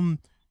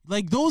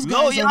 Like those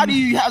Lil guys.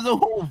 Yachty has a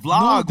whole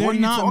vlog. No, they're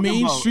not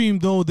mainstream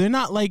though. They're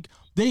not like.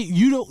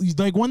 You don't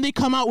like when they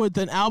come out with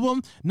an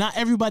album. Not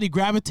everybody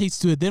gravitates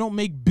to it. They don't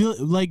make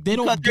they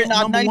don't get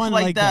not number nice one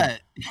like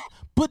that.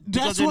 But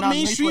Because that's they're what not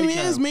nice mainstream like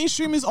is. that.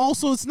 Mainstream is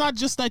also. It's not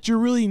just that you're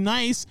really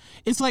nice.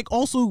 It's like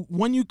also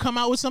when you come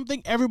out with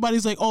something,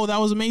 everybody's like, "Oh, that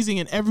was amazing,"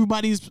 and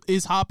everybody's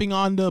is hopping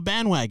on the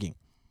bandwagon.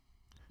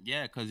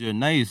 Yeah, because you're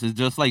nice. It's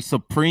just like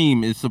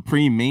Supreme. Is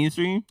Supreme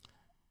mainstream?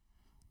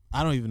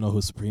 I don't even know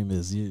who Supreme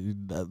is. You're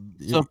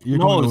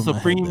No,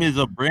 Supreme is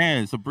a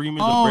brand. Supreme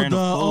is a brand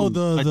of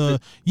clothes.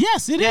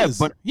 Yes, it is.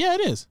 But yeah,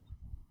 it is.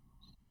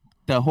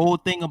 The whole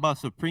thing about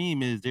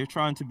Supreme is they're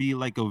trying to be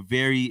like a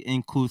very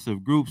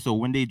inclusive group. So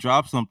when they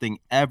drop something,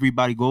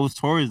 everybody goes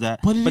towards that.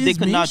 But they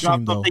could not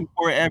drop mainstream, though. something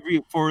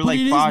for But like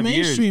it is 5 years.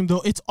 mainstream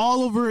though. It's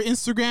all over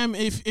Instagram.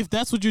 If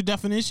that's what your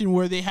definition,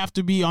 where they have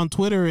to be on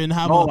Twitter and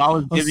have. I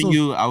was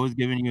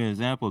giving you an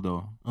example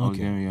though.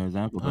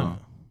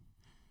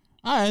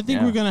 All right, I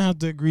think we're gonna have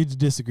to agree to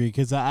disagree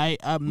because I'm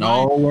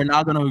not. No, we're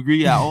not gonna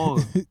agree at all.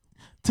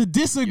 To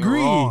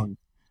disagree. You're wrong.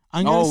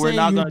 I'm No, gonna we're say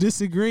not you gonna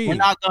disagree. We're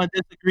not gonna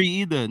disagree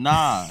either.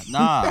 Nah.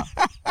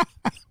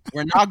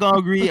 We're not gonna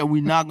agree, and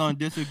we're not gonna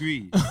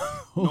disagree.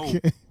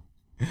 Okay.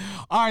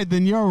 All right,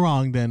 then you're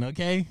wrong. Then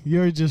okay,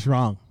 you're just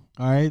wrong.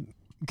 All right,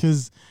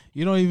 because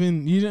you don't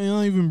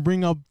even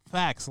bring up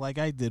facts like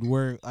I did,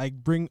 where I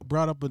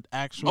brought up an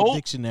actual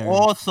dictionary.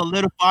 All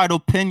solidified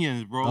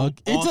opinions, bro.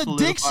 Okay. It's a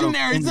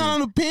dictionary. It's not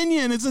an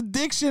opinion. It's a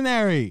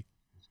dictionary.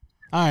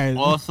 All right.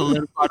 All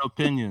solidified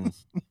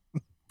opinions.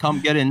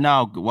 Come get it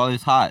now while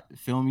it's hot.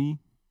 Feel me?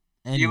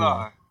 Anyway.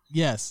 Eli.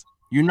 Yes.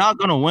 You're not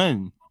gonna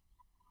win.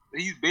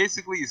 He's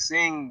basically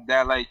saying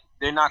that like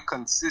they're not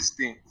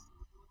consistent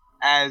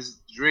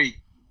as Drake.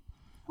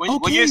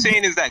 What you're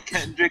saying is that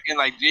Kendrick and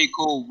like J.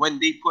 Cole, when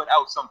they put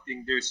out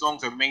something, their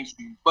songs are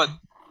mainstream, but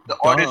the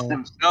artists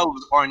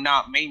themselves are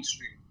not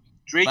mainstream.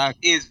 Drake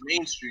is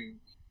mainstream.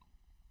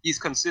 He's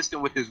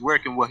consistent with his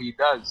work and what he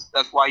does.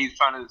 That's why he's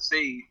trying to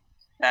say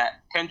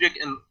that Kendrick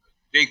and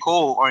J.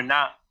 Cole are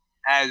not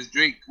as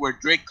Drake, where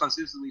Drake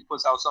consistently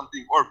puts out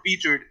something or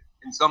featured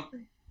in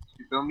something.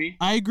 You feel me?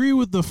 I agree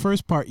with the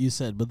first part you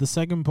said, but the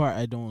second part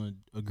I don't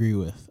agree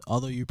with.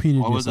 Although you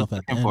repeated yourself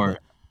at the end. Part?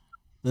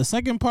 The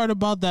second part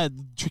about that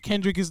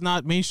Kendrick is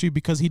not mainstream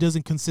because he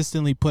doesn't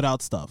consistently put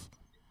out stuff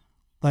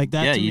like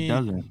that. Yeah, to he me,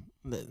 doesn't.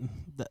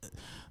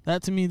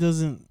 That to me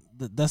doesn't.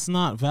 That's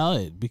not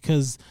valid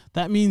because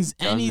that means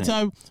any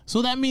type.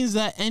 So that means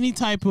that any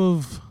type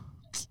of.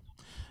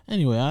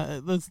 Anyway,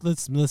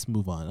 let's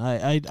move on.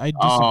 I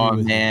disagree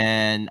with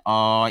man. You.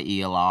 Oh,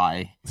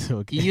 Eli.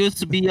 Okay. He used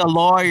to be a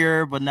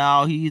lawyer, but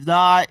now he's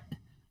not.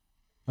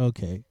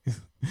 Okay.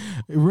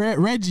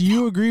 Reggie,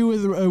 you agree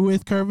with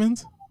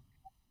Curvins?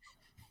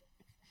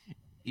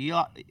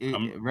 Eli,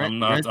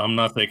 I'm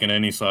not taking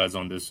any sides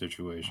on this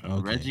situation.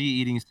 Okay. Reggie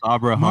eating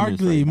Sabra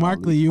hummus.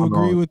 Markley, you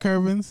agree with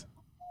Curvins?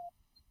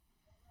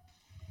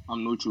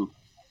 I'm neutral.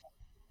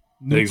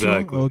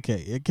 Exactly.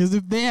 Okay, because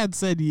if they had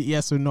said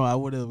yes or no, I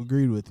would have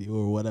agreed with you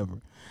or whatever.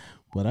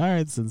 But all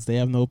right, since they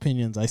have no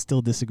opinions, I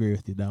still disagree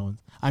with you. Downs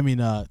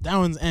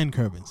and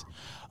Curvins.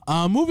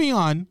 Moving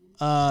on,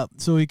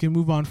 so we can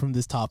move on from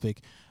this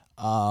topic.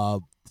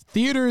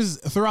 Theaters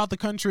throughout the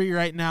country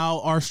right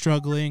now are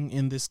struggling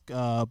in this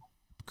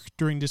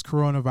during this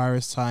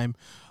coronavirus time.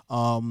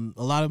 A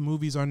lot of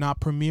movies are not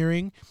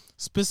premiering.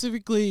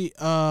 Specifically,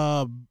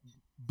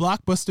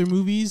 blockbuster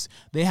movies,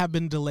 they have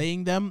been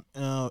delaying them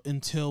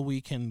until we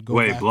can go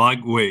back.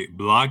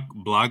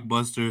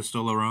 Blockbuster is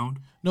still around?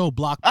 No,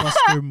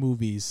 blockbuster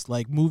movies,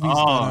 like movies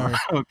that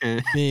are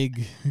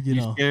big.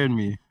 You scared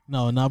me.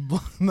 No, not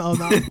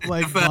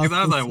like. I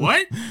was like,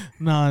 what?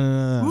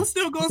 No. Who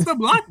still goes to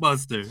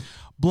Blockbuster?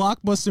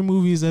 Blockbuster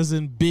movies, as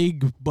in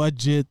big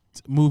budget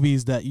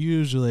movies that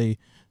usually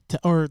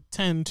or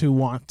tend to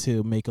want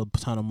to make a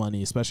ton of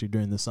money, especially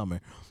during the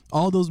summer.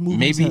 All those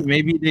movies.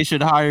 Maybe they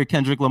should hire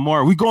Kendrick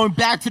Lamar. We going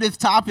back to this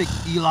topic,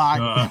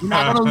 Eli. We're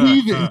not gonna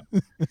leave it.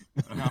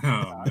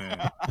 Oh,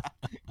 man.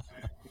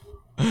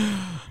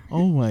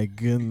 Oh my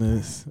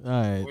goodness! All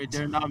right. Wait,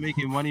 they're not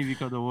making money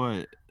because of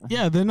what?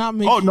 Yeah, they're not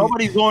making. Oh,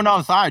 nobody's going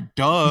outside.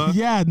 Duh.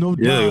 Yeah, no.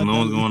 Yeah, duh. no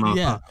one's going outside.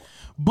 Yeah.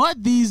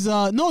 But these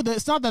no,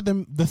 it's not that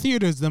the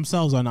theaters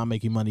themselves are not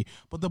making money,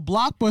 but the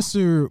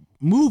blockbuster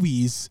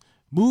movies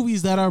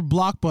that are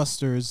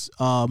blockbusters,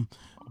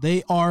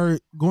 they are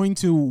going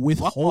to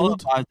withhold.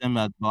 What qualifies them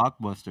as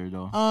blockbuster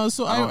though?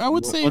 So I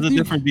would say what's the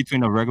difference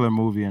between a regular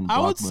movie and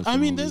blockbuster? I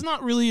mean, there's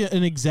not really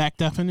an exact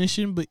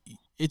definition, but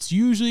it's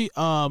usually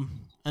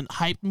an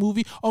hype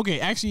movie. Okay,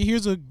 actually,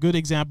 here's a good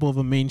example of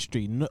a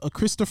mainstream.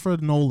 Christopher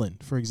Nolan,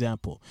 for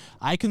example.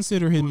 I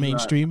consider him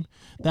mainstream.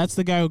 That's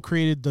the guy who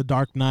created The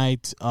Dark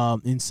Knight,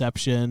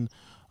 Inception,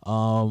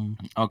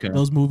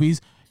 those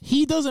movies.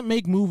 He doesn't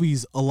make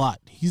movies a lot.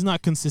 He's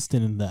not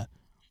consistent in that.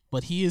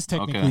 But he is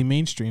technically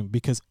mainstream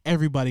because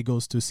everybody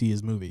goes to see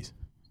his movies.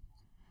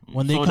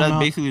 When they so come that's out,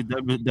 basically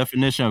the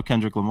definition of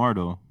Kendrick Lamar,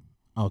 though.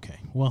 Okay,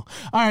 well,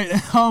 all right.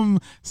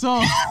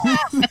 So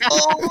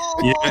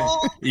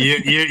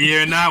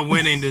you're not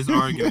winning this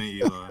argument,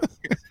 Eli.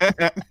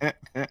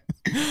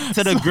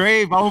 To the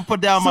grave, I'm gonna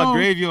put down my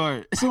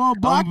graveyard. So a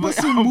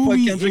blockbuster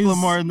movie Kendrick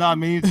Lamar is not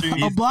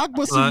mainstream. A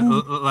blockbuster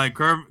movie, like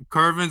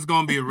Curvin's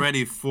gonna be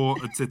ready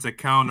to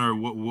counter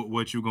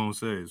what you gonna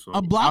say. So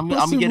a blockbuster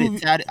I'm gonna movie,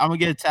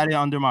 get it tatted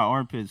under my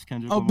armpits.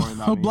 Kendrick Lamar is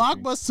not a mainstream.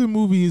 blockbuster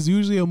movie is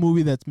usually a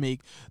movie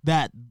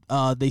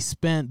they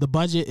spent, the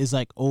budget is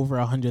like over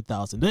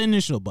 100,000. The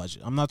initial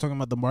budget. I'm not talking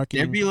about the marketing.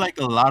 There'd be like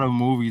a lot of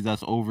movies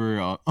that's over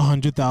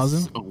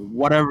 100,000.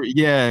 Whatever,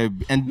 yeah,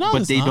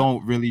 but they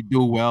don't really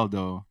do well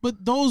though.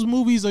 But those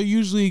movies are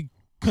usually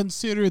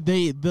considered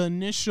the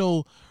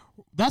initial.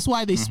 That's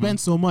why they spent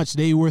so much.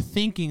 They were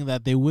thinking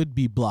that they would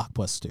be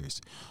blockbusters.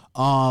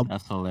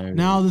 That's hilarious.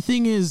 Now the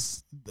thing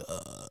is,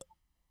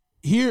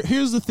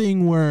 here's the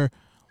thing where.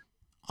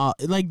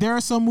 Like there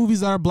are some movies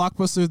that are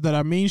blockbusters that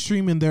are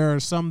mainstream, and there are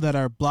some that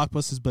are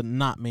blockbusters but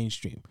not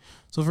mainstream.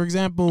 So, for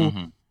example,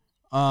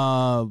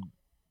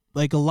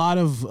 like a lot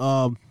of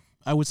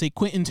I would say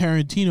Quentin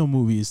Tarantino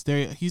movies,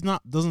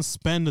 doesn't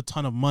spend a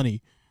ton of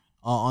money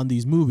on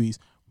these movies,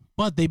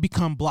 but they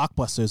become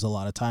blockbusters a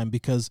lot of time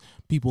because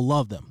people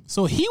love them.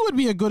 So he would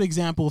be a good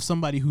example of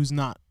somebody who's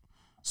not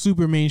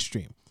super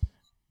mainstream,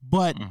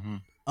 but.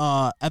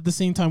 At the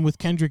same time with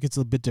Kendrick, it's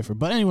a bit different.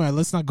 But anyway,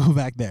 let's not go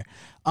back there.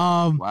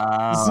 Wow,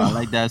 I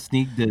like that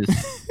sneak diss.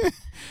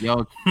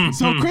 Yo,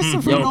 so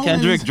Christopher Nolan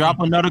Kendrick, drop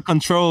another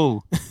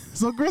Control.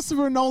 So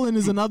Christopher Nolan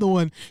is another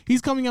one.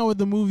 He's coming out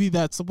with a movie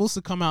that's supposed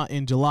to come out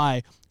in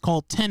July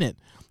called Tenet.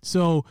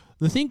 So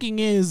the thinking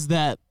is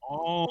that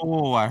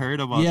I heard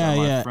about that.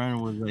 My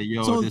friend was like,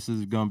 yo, so this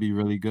is going to be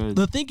really good.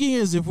 The thinking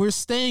is if we're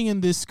staying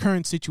in this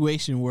current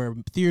situation where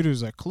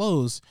theaters are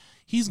closed,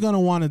 he's going to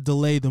want to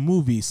delay the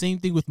movie. Same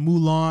thing with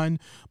Mulan.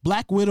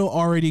 Black Widow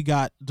already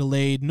got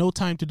delayed. No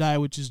Time to Die,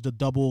 which is the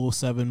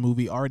 007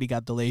 movie, already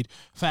got delayed.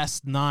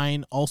 Fast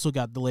 9 also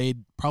got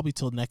delayed probably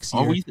till next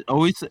year.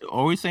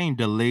 Are we saying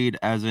delayed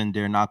as in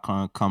they're not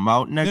going to come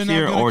out next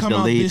year, or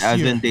delayed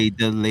as in they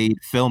delayed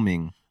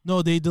filming?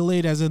 No, they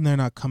delayed as in they're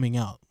not coming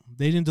out.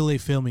 They didn't delay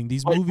filming.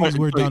 These movies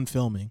were done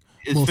filming.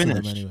 It's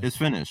finished. Anyway. It's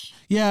finished.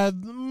 Yeah,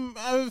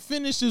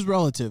 finished is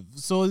relative.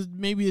 So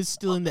maybe it's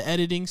still in the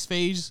editing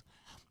phase,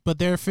 but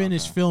they're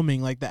finished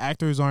filming. Like the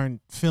actors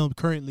aren't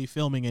currently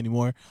filming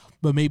anymore,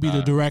 but maybe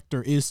the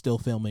director is still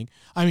filming.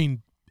 I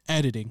mean,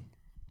 editing.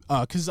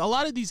 Because a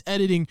lot of these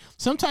editing,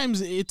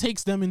 sometimes it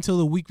takes them until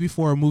the week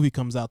before a movie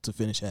comes out to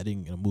finish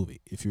editing a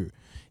movie.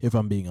 If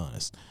I'm being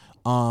honest.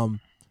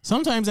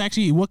 Sometimes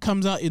actually what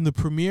comes out in the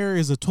premiere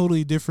is a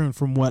totally different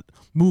from what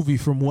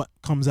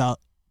comes out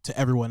to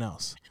everyone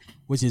else,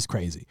 which is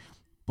crazy.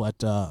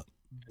 But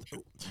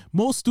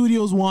most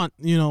studios want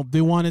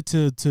it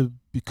to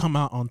come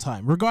out on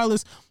time.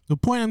 Regardless, the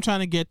point I'm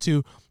trying to get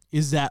to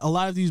is that a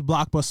lot of these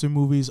blockbuster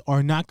movies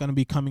are not going to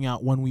be coming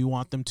out when we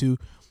want them to.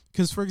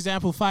 Because, for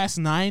example, Fast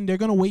 9, they're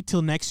going to wait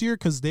till next year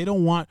because they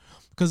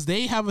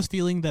have a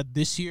feeling that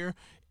this year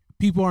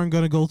people aren't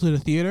going to go to the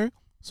theater.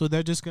 So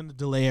they're just going to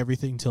delay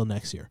everything till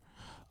next year.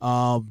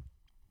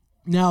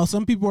 Now,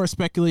 some people are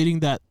speculating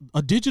that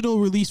a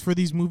digital release for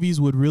these movies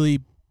would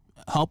really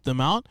help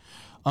them out.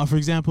 For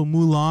example,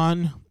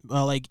 Mulan,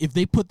 like if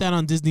they put that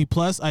on Disney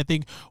Plus, I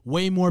think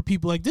way more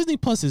people, like Disney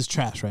Plus is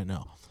trash right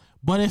now.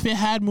 But if it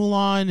had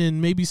Mulan and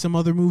maybe some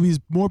other movies,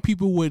 more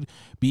people would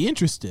be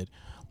interested.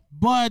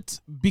 But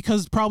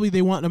because probably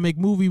they want to make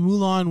movie,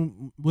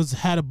 Mulan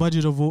had a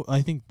budget of,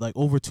 I think, like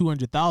over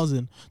 200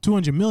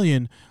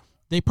 million.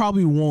 They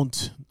probably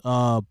won't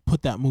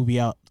put that movie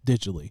out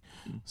digitally.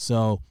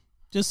 So,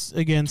 just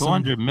again,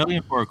 200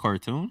 million for a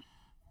cartoon.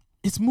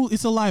 It's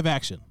a live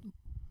action.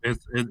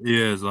 It's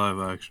live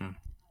action.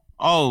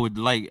 Oh,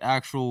 like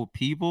actual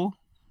people?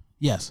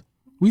 Yes,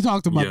 we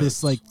talked about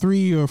this like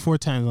 3 or 4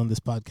 times on this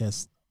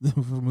podcast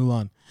for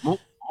Mulan.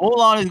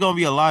 Mulan is gonna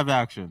be a live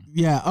action.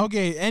 Yeah.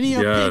 Okay. Any Yeah.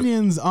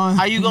 opinions on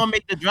How you gonna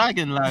make the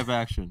dragon live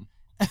action?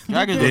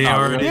 Dragons They are not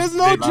already, real. There's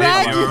no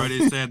dragon. They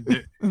already said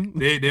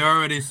they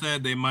already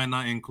said they might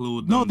not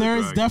include. No, them, the there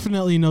is dragon.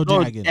 definitely no No,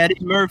 dragon. Eddie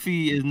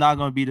Murphy is not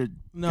gonna be the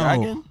No,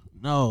 dragon.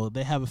 no,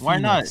 they have a Why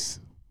not? phoenix.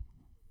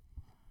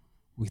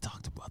 We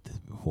talked about this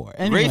before.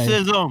 Anyway,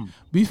 Racism.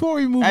 before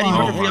we move Eddie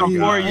on, Murphy, I'm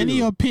for any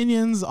you.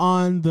 opinions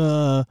on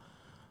the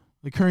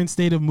current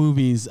state of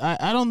movies?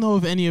 I don't know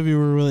if any of you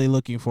were really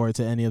looking forward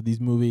to any of these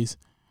movies.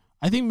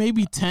 I think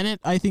maybe Tenet.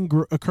 I think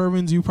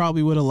Kervins, you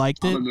probably would have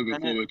liked I'm it. looking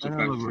forward to I Fast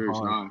know and Furious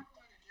Lebron. 9.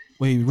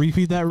 Wait,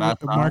 repeat that,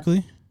 Fast Nine?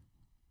 Markley.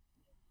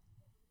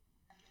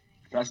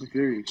 Fast and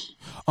Furious.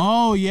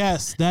 Oh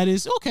yes, that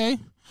is okay.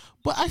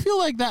 But I feel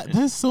like that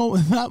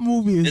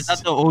movie Is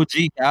that the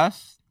OG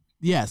cast?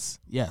 yes.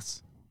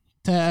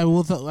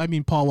 I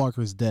mean, Paul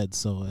Walker's dead,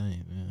 so.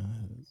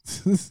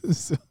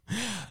 So,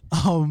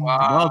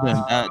 Well then,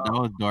 that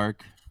was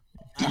dark.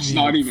 That's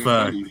not even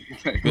Fact.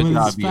 funny. Good Well,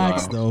 job, it's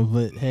facts Eli. though,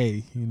 but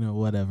hey,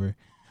 whatever.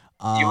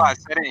 Eli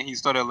said it and he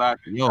started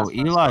laughing. Yo, That's messed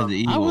Eli's up. the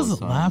evil. I wasn't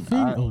son. laughing.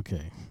 I-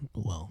 Okay,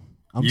 well,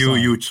 I'm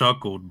sorry. You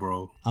chuckled,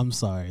 bro. I'm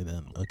sorry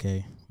then.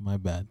 Okay, my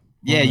bad.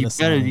 yeah, Moment you of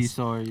better be silence.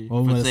 sorry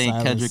Moment for of saying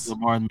Kendrick silence.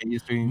 Lamar's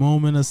mainstream.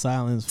 Moment of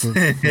silence for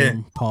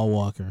Paul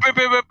Walker.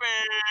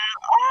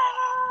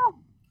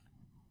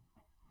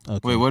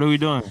 Okay. Wait, what are we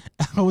doing?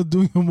 I was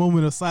doing a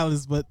moment of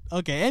silence, but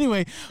okay.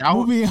 Anyway, That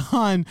was- moving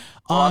on.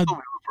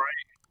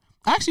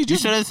 Actually, You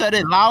just should have said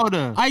it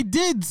louder. I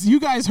did. You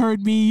guys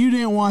heard me. You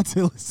didn't want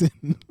to listen.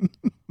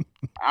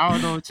 I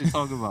don't know what you're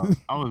talking about.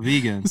 I'm a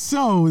vegan.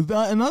 So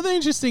another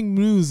interesting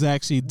news,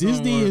 actually,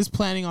 Disney is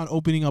planning on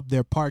opening up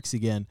their parks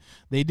again.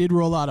 They did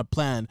roll out a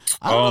plan.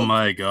 I don't Oh know-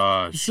 my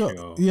gosh. So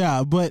yo.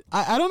 yeah, but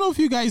I don't know if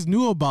you guys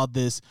knew about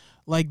this.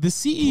 Like the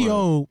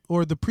CEO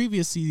or the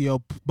previous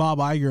CEO, Bob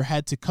Iger,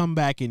 had to come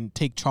back and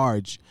take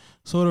charge,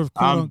 sort of.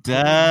 I'm unquote,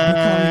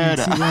 dead.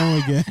 becoming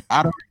CEO again.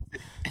 I don't.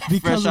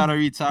 Because Fresh out of- of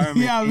retirement,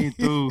 Yeah, came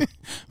through.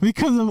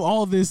 because of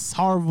all this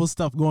horrible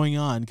stuff going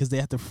on, because they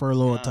had to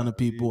furlough a ton of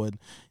people, and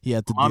he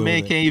had to. My deal man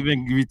with it. can't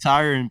even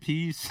retire in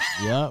peace.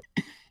 Yep.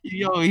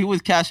 Yo, he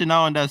was cashing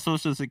out on that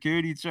Social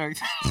Security check.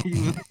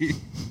 He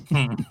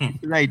was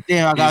like,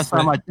 damn, I gotta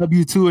sign my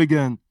W-2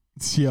 again.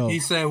 Yo. He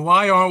said,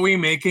 "Why aren't we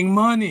making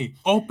money?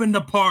 Open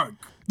the park."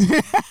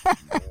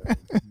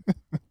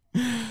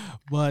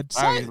 But All right,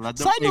 side, let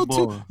them side play note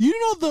too, ball.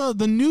 you know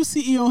the new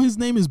CEO, his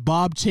name is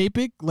Bob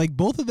Chapek. Like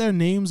both of their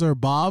names are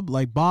Bob,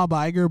 like Bob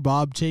Iger,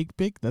 Bob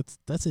Chapek.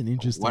 That's an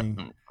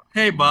interesting.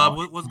 Hey Bob,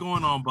 what's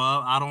going on,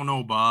 Bob? I don't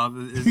know, Bob.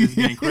 It's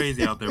getting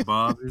crazy out there,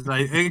 Bob. It's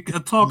like, hey,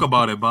 talk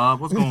about it, Bob.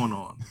 What's going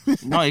on?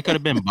 No, it could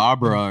have been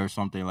Barbara or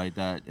something like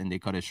that, and they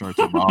cut it short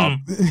to Bob.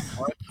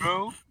 What,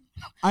 bro?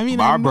 I mean,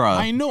 Barbara.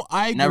 I know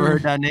Iger. Never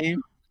heard that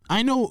name?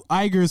 I know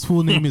Iger's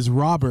full name is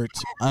Robert.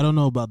 I don't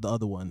know about the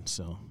other one.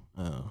 So,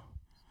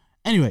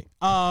 anyway,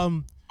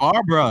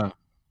 Barbara.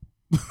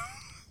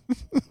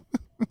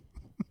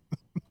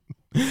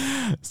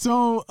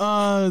 So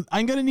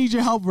I'm gonna need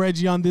your help,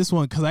 Reggie, on this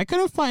one because I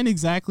couldn't find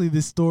exactly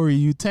this story.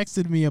 You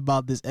texted me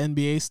about this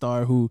NBA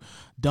star who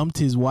dumped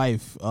his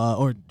wife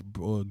or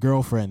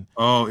girlfriend.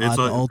 Oh, it's at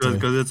the altar.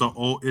 because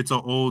it's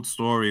an old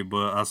story,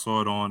 but I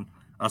saw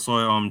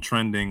it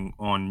trending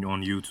on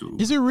YouTube.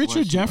 Is it Richard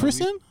What, she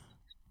Jefferson?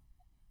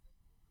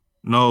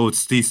 No, it's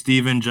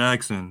Steven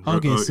Jackson.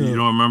 Okay, so- you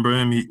don't remember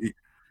him? Okay,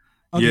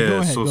 Yeah. go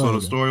ahead, So go so ahead the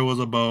then. story was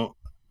about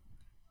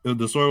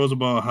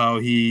how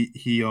he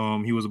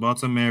was about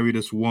to marry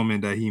this woman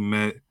that he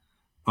met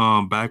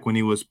back when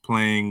he was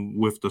playing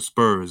with the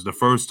Spurs the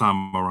first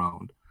time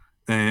around,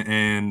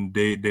 and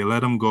they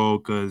let him go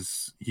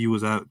because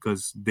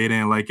they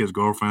didn't like his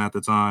girlfriend at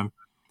the time.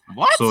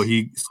 What? So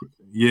I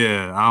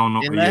don't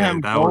know. They let him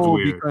that was go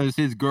weird. because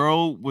his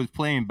girl was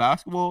playing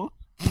basketball?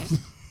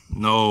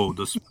 No,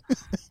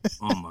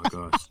 oh my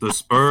gosh, the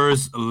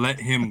Spurs let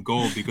him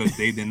go because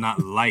they did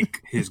not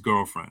like his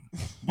girlfriend.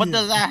 What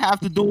does that have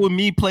to do with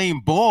me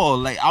playing ball?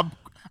 Like I'm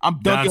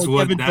That's dunking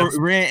what- Kevin that's-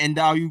 Durant, and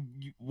now you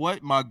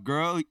what? My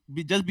girl,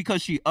 just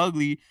because she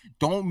ugly,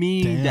 don't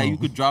mean that you Damn.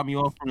 could drop me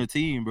off from the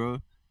team, bro.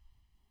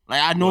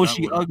 Like I know Well, that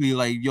she would- ugly.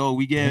 Like yo,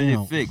 we getting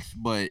Damn. it fixed,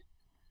 but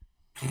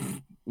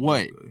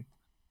what?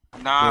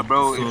 Nah,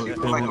 bro. So- If you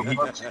so look like a he-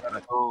 fuck, you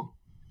gotta go.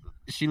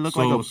 She look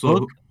like a So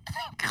book.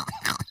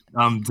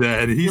 I'm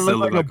dead. He She said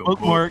look like a book.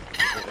 bookmark.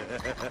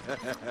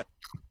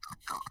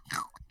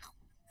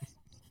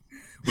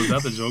 Was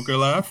that the Joker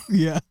laugh?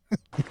 Yeah.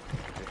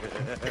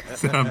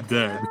 I'm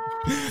dead.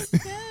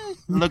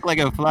 Look like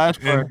a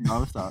flashcard.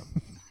 No, stop.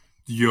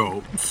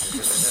 Yo.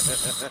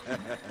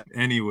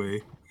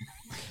 Anyway,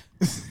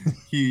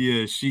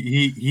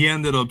 he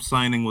ended up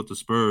signing with the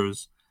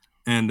Spurs,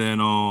 and then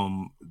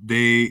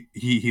the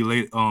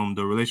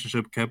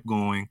relationship kept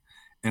going,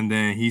 and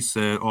then he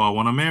said, "Oh, I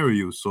want to marry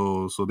you."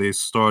 So they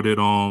started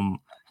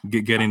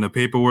getting the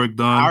paperwork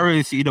done. I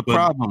already see the but-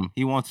 problem.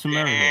 He wants to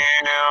marry her.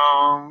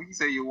 Damn. You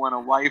say you want a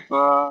wife?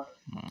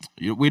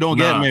 We don't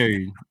get Nah.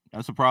 married.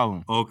 That's a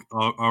problem. Okay,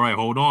 all right,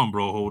 hold on,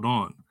 bro, hold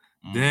on.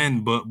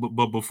 Then, but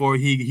before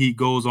he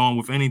goes on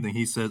with anything,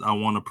 he says, "I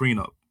want a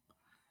prenup."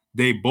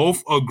 They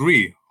both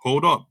agree.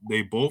 Hold up.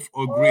 They both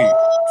agree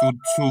to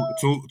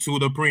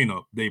the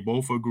prenup. They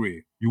both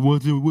agree. You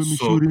wasn't with me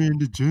shooting in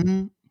the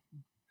gym.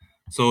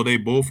 So they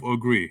both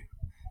agree.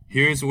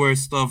 Here's where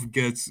stuff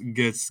gets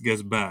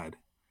bad.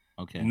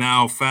 Okay.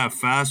 Now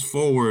fast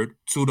forward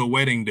to the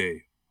wedding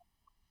day.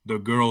 The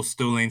girl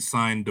still ain't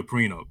signed the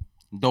prenup.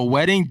 The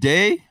wedding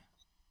day?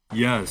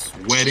 Yes,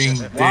 wedding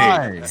day.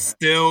 Why?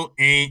 Still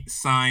ain't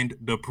signed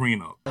the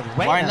prenup.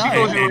 Why not?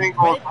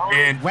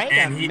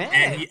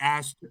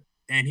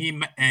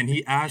 And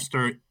he asked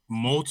her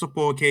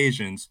multiple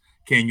occasions,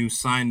 "Can you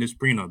sign this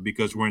prenup?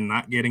 Because we're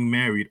not getting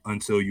married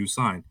until you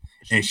sign."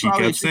 And she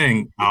kept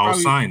saying, "I'll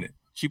sign it."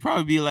 She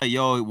probably be like,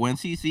 "Yo,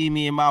 once he see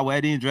me in my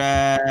wedding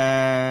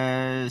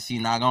dress, he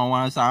not gonna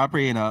want to sign a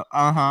prenup."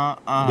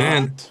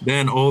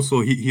 Then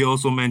also he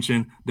also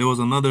mentioned there was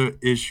another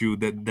issue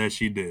that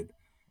she did.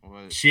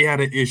 What? She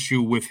had an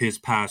issue with his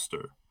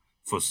pastor.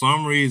 For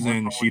some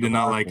reason, she did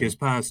not like his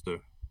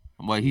pastor.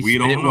 What, he we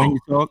don't spit know. when he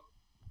talk?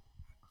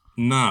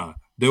 Nah,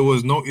 there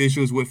was no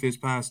issues with his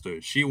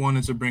pastor. She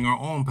wanted to bring her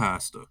own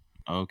pastor.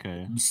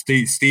 Okay.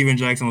 Steven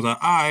Jackson was like,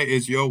 "All right,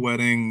 it's your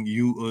wedding.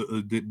 You,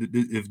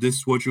 if this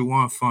is what you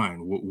want,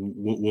 fine.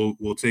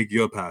 We'll take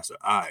your pastor.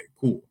 All right,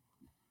 cool.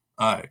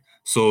 All right.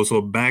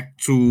 So back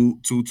to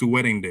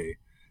wedding day.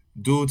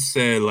 Dude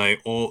said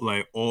like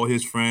all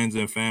his friends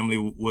and family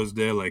was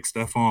there. Like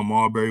Stephon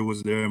Marbury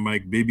was there.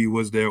 Mike Bibby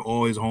was there.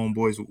 All his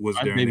homeboys was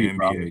there in the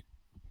NBA.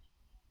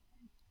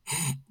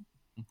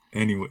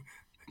 Anyway,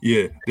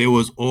 yeah, they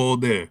was all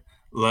there.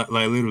 Like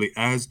literally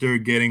as they're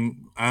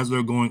going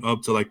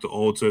up to like the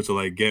altar to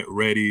like get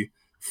ready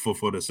for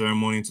the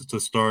ceremony to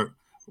start.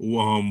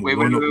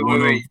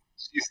 Wait.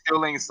 She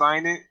still ain't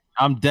signed it.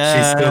 I'm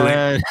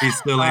dead. She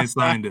still ain't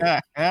signed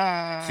it.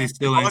 She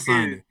still ain't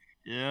signed it.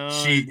 Yeah.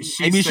 She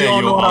maybe said, she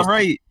don't know how to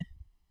write.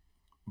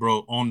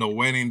 Bro, on the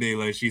wedding day,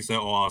 like she said,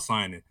 "Oh, I'll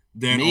sign it."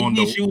 Then maybe on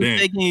the she was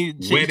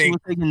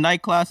taking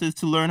night classes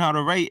to learn how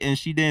to write, and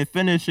she didn't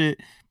finish it.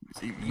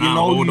 You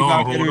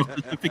got to get her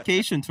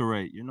certification to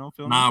write. You know,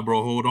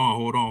 bro, hold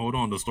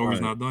on. The story's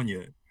not done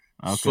yet.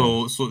 Okay.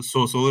 So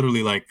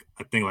literally, like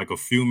I think like a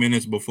few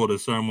minutes before the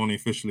ceremony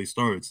officially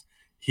starts,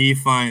 they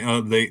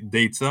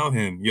tell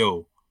him,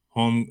 "Yo,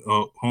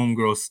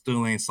 homegirl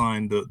still ain't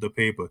signed the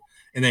paper,"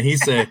 and then he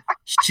said,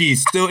 "She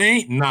still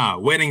ain't. Nah,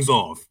 wedding's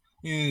off."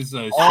 He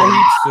said,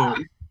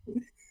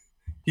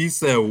 he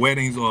said,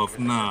 "Wedding's off."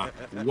 Nah,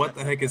 what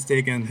the heck is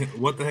taking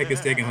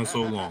her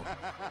so long?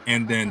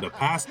 And then the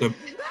pastor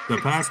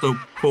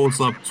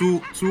pulls up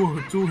to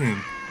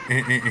him,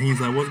 and he's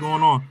like, "What's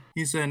going on?"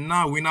 He said,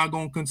 "Nah, we're not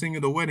gonna continue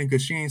the wedding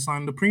because she ain't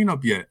signed the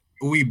prenup yet.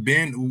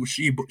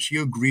 She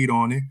agreed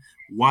on it.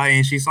 Why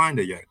ain't she signed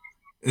it yet?"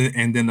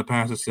 And then the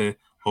pastor said,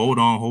 Hold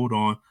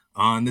on.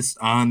 I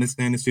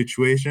understand the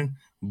situation,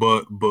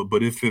 but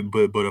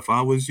if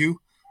I was you,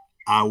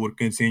 I would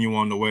continue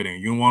on the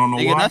wedding. You want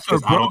to know why? That's her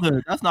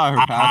brother. That's not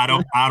her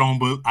pastor.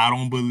 I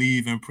don't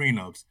believe in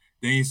prenups.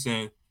 Then he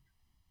said,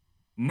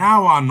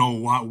 "Now I know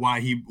why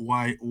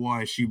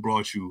she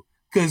brought you.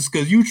 Cause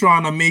you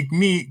trying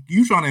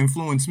to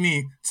influence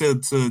me to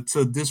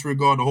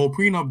disregard the whole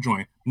prenup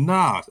joint.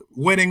 Nah,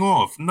 wedding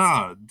off.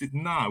 Nah,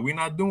 we're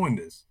not doing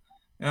this."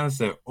 And I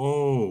said,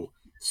 "Oh,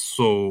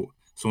 so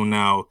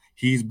now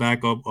he's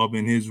back up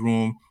in his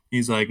room.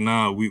 He's like,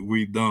 nah,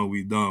 we done.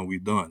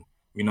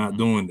 We're not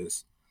doing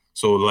this."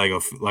 So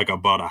like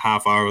about a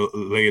half hour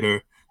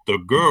later, the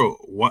girl,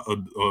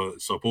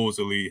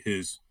 supposedly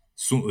his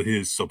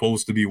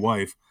supposed to be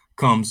wife,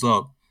 comes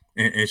up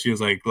and she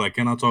was like,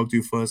 "Can I talk to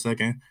you for a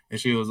second?" And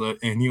she was like,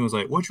 and he was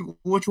like, "What you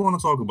want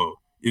to talk about?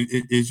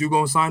 Is you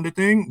gonna sign the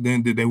thing?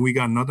 Then we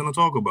got nothing to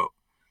talk about."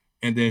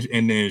 And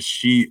then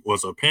she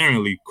was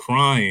apparently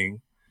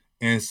crying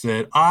and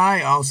said,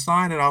 I'll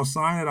sign it.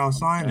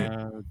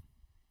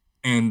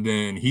 And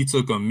then he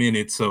took a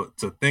minute to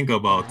think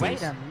about this.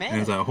 Wait a minute. And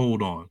he's like,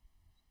 hold on.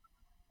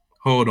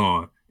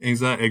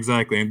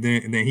 Exactly. And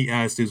then he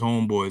asked his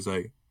homeboys,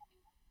 like,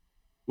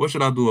 "What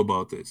should I do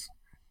about this?"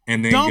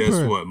 And then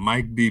guess what?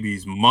 Mike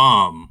Bibby's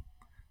mom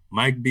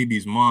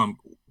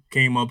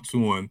came up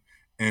to him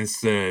and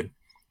said,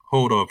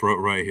 "Hold up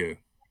right here.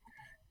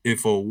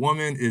 If a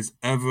woman is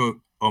ever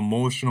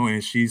emotional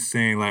and she's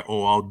saying like,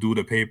 'Oh, I'll do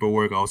the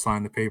paperwork, I'll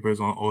sign the papers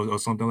or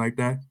something like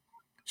that,'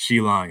 she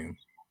lying."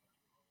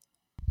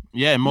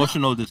 Yeah,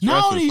 emotional distress.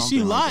 Not only is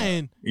she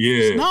lying.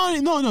 Yeah.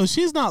 No,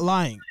 she's not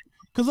lying.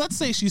 Because let's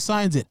say she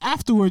signs it.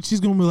 Afterwards, she's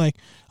going to be like,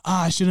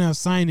 I shouldn't have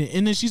signed it.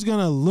 And then she's going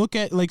to look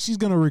at, like, she's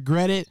going to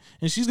regret it.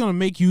 And she's going to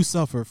make you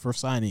suffer for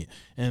signing it.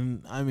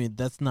 And, I mean,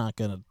 that's not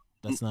going to.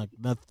 That's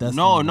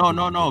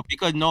no.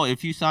 Because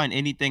if you sign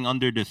anything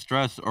under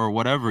distress or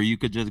whatever, you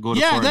could just go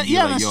to court.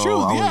 That's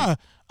true.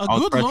 A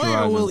good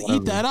lawyer will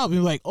eat that up.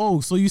 You're like,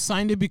 "Oh, so you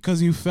signed it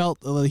because you felt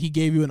he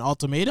gave you an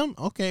ultimatum?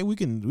 Okay,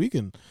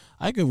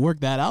 I could work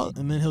that out,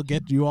 and then he'll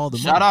get you all the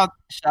money."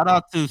 Shout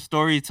out to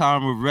Story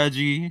Time with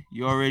Reggie.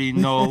 You already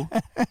know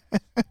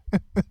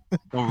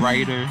the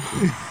writer.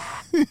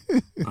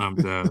 I'm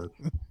dead.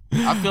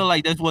 I feel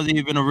like this wasn't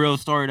even a real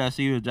story that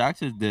Steven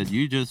Jackson did.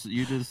 You just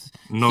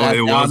no,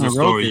 it was a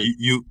story.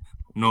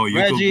 No, you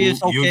Reggie, could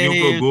it's okay. you could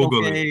It's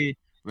Google okay. it.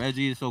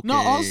 Reggie, it's okay. No,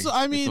 also,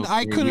 I It's mean, okay.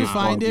 I couldn't We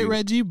find it, apologize.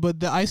 Reggie,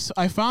 but I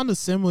found a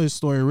similar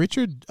story.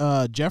 Richard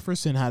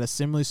Jefferson had a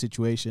similar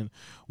situation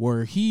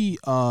where he,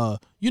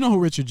 you know who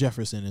Richard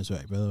Jefferson is,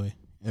 right? By the way,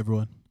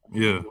 everyone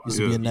Yeah, used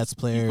to be a Nets He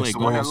player. played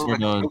one that goals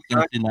looked for like the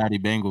a- Cincinnati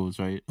Bengals,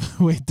 right?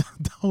 Wait,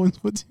 that one,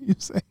 what did you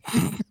say?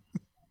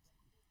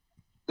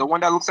 The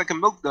one that looks like a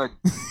milk dud.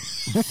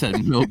 He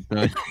said milk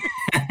dud.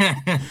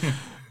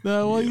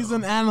 Well, he's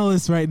an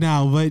analyst right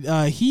now,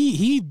 but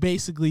he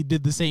basically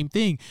did the same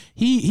thing.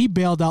 He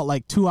bailed out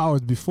like 2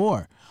 hours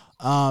before.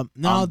 Now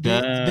I'm they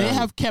dead.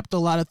 have kept a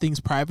lot of things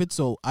private,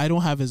 so I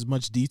don't have as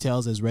much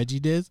details as Reggie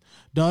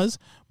does.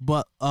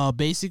 But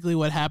basically,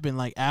 what happened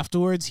like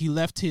afterwards, he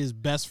left his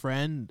best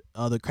friend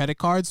the credit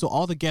card, so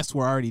all the guests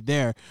were already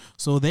there,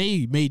 so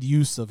they made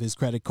use of his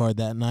credit card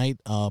that night.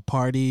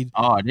 Partied.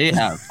 Oh, they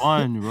had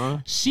fun, bro.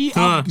 The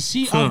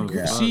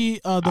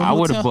I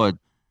would have hotel. bought.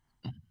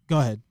 Go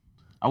ahead.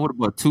 I would have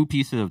bought 2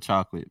 pieces of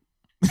chocolate.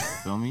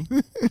 Feel me?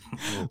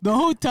 The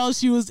hotel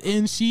she was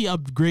in, she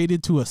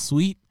upgraded to a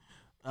suite.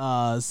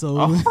 But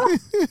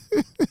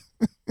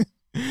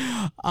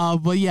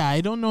yeah, I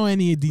don't know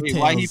any details.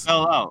 Wait, why he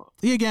fell out?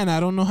 Again, I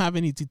don't have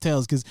any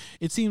details because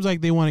it seems like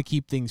they want to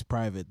keep things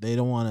private. They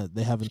don't want to.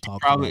 They haven't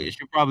talked.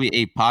 She probably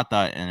ate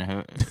pata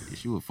and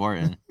she was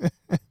farting.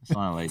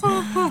 Something like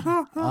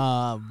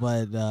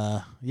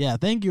that. Yeah,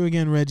 thank you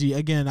again, Reggie.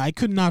 Again, I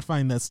could not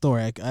find that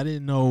story. I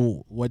didn't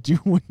know what you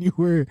when you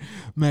were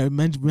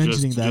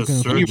mentioning that. I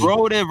couldn't find He it.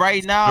 wrote it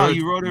right now.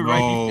 You wrote it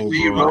right.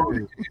 You wrote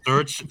it.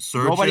 Search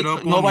Nobody, it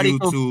up nobody on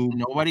YouTube.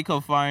 nobody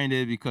could find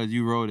it because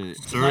you wrote it.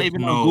 It's not Search,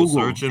 even on no, Google.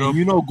 search it And up.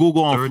 you know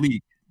Google on Search- fleek.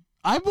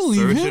 I believe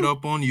Search him. it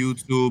up on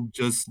YouTube.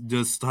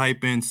 Just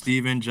type in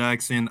Steven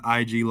Jackson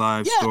IG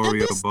live Yeah,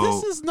 story and this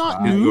about. is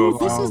not his new. This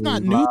girlfriend. is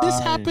not new. This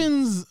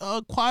happens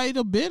quite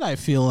a bit, I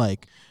feel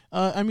like.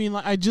 I mean,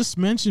 like I just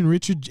mentioned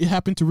Richard. It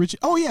happened to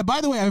Richard. Oh yeah,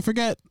 by the way, I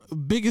forgot.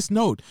 Biggest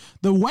note: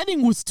 the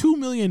wedding was $2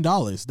 million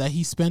that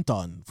he spent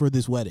on for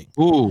this wedding.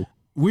 Who?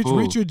 Who?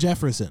 Richard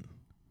Jefferson.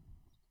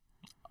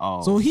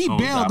 Oh, So he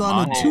bailed that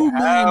on a money. $2 million.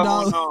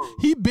 Hell no.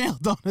 He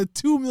bailed on a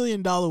 $2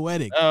 million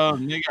wedding.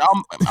 Nigga,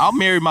 I'll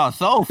marry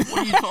myself. What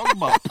are you talking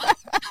about?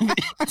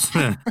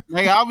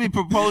 Like I'll be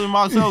proposing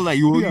myself. Like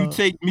you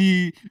take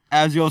me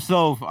as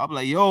yourself. I'm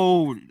like,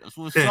 yo, that's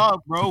what's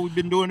up, bro. We've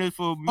been doing this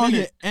for a minute. Oh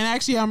yeah, and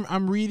actually,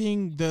 I'm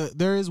reading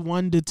there is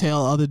one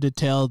other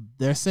detail.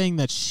 They're saying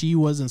that she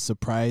wasn't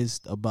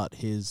surprised about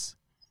his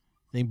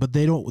thing, but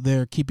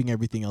they're keeping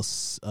everything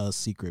else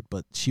secret.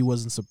 But she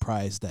wasn't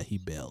surprised that he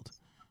bailed.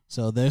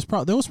 So there was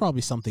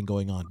probably something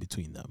going on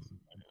between them.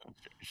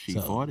 She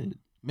fought it.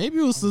 Maybe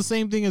it was the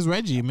same thing as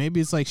Reggie. Maybe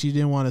it's like she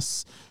didn't want to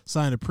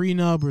sign a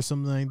prenup or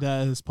something like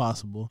that. It's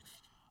possible.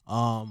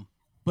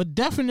 But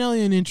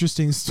definitely an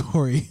interesting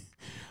story.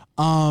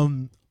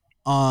 So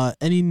yeah,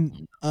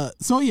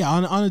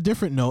 on a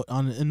different note,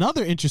 on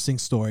another interesting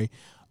story,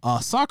 a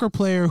soccer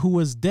player who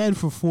was dead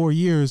for 4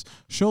 years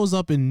shows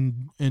up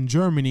in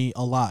Germany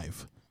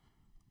alive.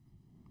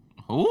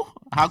 Who?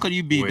 How could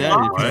you be Wait, dead if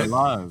what? you're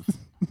alive?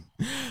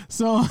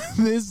 So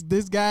this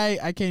guy,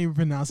 I can't even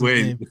pronounce his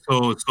name.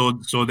 Wait,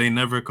 so they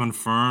never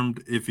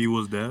confirmed if he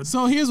was dead?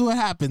 So here's what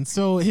happened.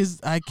 So What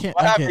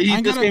happened? He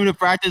I'm just gonna- came to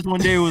practice one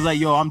day and was like,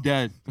 yo, I'm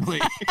dead.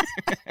 Like,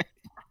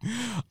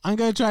 I'm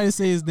gonna try to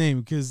say his name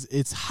because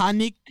it's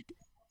Hanik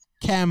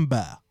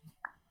Kamba.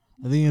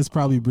 I think it's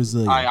probably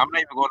Brazilian. I'm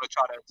not even going to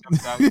try to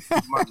attempt that.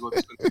 You might as well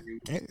just continue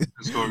the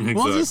story.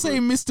 We'll just say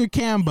Mr.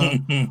 Kamba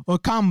or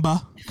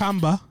Kamba.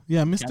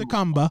 Yeah, Mr.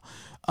 Kamba.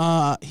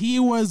 He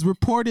was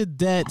reported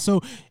dead.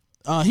 So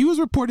he was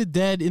reported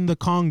dead in the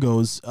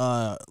Congos.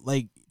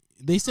 Like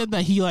they said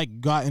that he like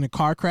got in a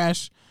car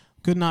crash,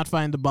 could not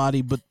find the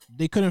body, but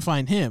they couldn't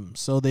find him,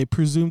 so they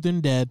presumed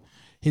him dead.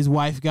 His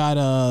wife got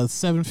a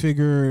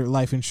 7-figure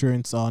life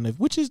insurance on it,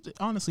 which is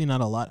honestly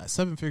not a lot.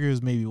 7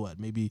 figures, maybe what?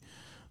 Maybe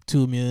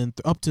 2 million,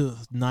 up to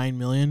 9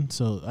 million.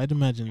 So I'd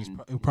imagine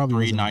it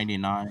probably wasn't.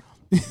 $3.99.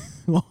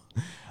 Well,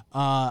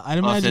 I'd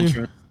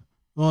imagine.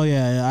 Well,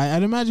 yeah,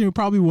 I'd imagine it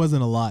probably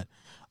wasn't a lot.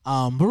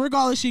 But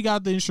regardless, she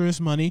got the insurance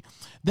money.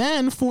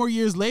 Then 4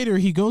 years later,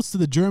 he goes to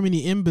the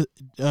Germany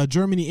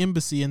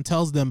embassy and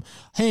tells them,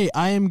 "Hey,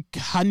 I am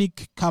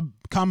Hanik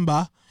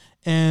Kamba,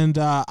 and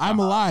I'm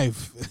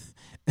alive."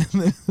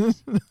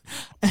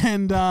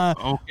 And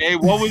okay,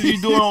 what was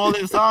you doing all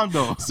this time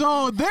though?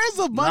 So there's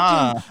a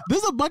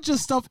bunch of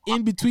stuff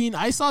in between.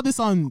 I saw this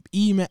on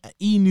E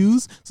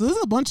News. So there's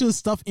a bunch of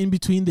stuff in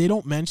between they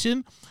don't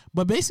mention,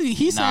 but basically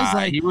he says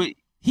like he was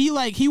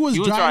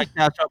trying driving. to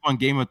catch up on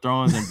Game of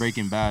Thrones and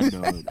Breaking Bad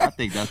though. I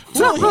think that's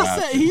Well,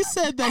 he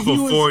said that he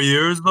For was 4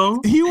 years though.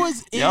 he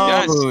was in.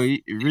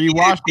 he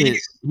rewatched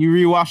it. He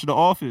rewatched The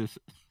Office.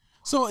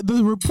 So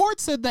the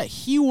report said that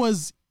he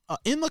was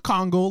in the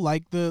Congo,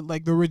 like the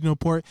original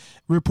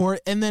report,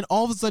 and then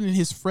all of a sudden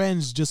his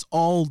friends just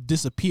all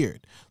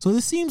disappeared. So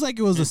this seems like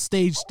it was a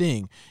staged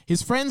thing.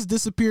 His friends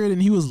disappeared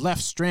and he was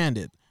left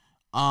stranded.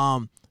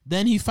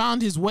 Then he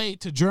found his way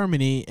to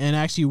Germany and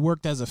actually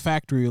worked as a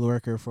factory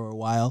worker for a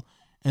while.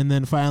 and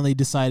then finally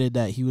decided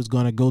that he was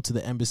going to go to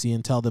the embassy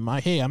and tell them,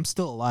 hey, I'm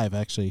still alive,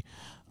 actually.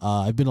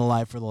 I've been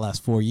alive for the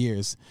last 4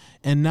 years.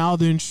 And now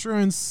the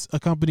insurance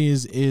company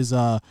is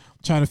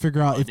trying to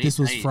figure out if this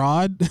was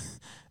fraud.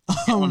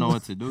 I don't know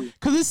what to do.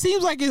 Because it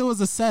seems like it was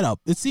a setup.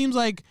 It seems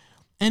like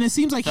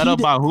set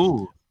up by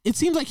who? It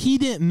seems like he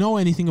didn't know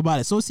anything about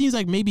it. So it seems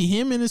like maybe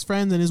him and his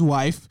friends and his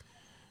wife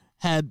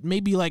had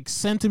maybe like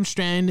sent him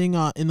stranding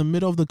in the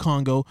middle of the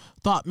Congo,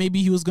 thought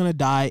maybe he was going to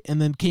die,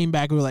 and then came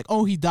back and were like,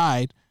 oh, he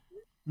died,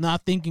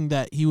 not thinking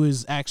that he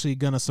was actually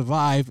going to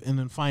survive and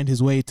then find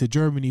his way to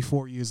Germany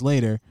 4 years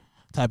later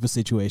type of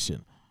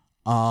situation.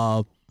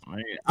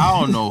 Man, I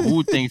don't know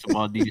who thinks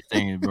about these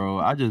things, bro.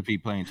 I just be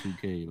playing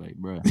 2K, like,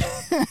 bro.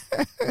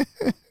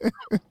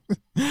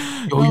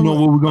 Yo, you know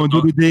what we're gonna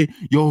do today?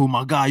 Yo,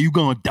 my guy, you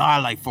gonna die,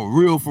 like, for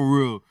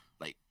real.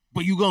 Like,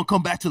 but you gonna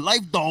come back to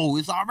life, though.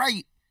 It's all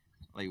right.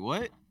 Like,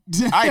 what?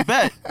 I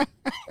bet.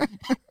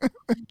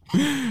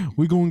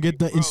 We're gonna get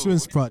the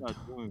insurance fraud.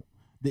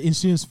 The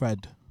insurance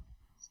fraud.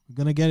 We're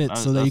gonna get it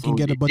so that you can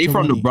get a bunch of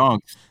money. They from the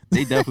Bronx.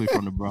 They definitely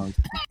from the Bronx.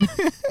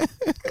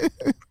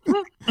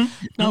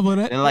 No,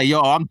 but they're like,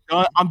 yo, I'm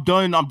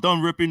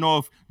done ripping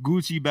off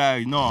Gucci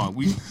bags. No,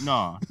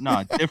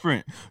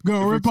 different.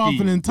 Gonna rip off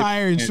an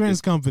entire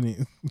insurance company.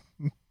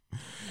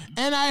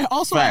 And I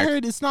also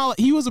heard it's not like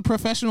he was a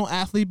professional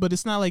athlete, but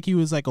it's not like he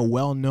was like a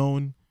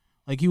well-known,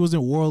 like he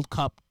wasn't World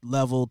Cup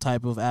level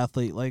type of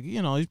athlete. Like,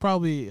 you know, he's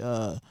probably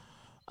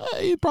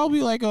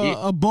like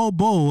a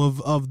Bobo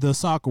of the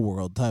soccer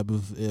world type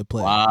of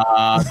player.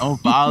 Wow,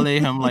 don't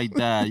violate him like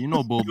that. You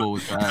know Bobo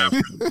was trash.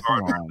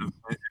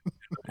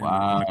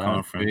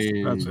 Wow,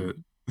 that's it.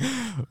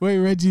 Wait,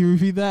 Reggie,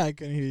 repeat that. I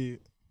can hear you.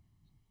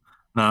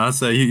 Nah, I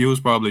say he was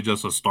probably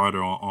just a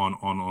starter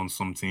on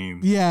some team.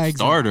 Yeah,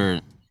 exactly.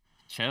 Starter.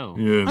 Chill.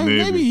 Yeah, I mean,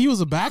 maybe he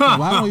was a backup.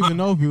 I don't even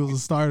know if he was a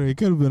starter. He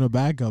could have been a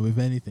backup, if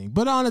anything.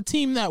 But on a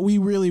team that we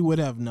really would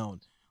have known.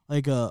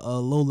 Like a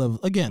low level,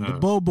 again, the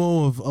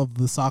Bobo of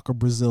the soccer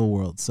Brazil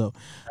world. So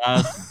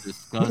that's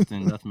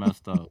disgusting. That's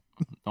messed up.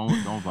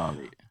 Don't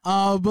violate.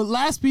 But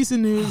last piece of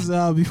news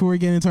before we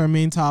get into our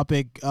main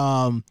topic,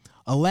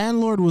 a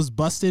landlord was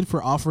busted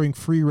for offering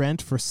free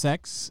rent for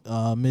sex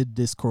amid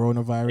this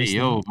coronavirus. Hey,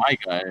 yo, my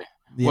guy.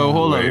 Yeah. Well,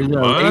 hold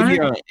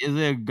on. Is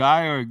it a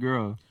guy or a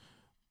girl?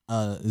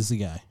 It's a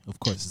guy. Of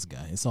course, it's a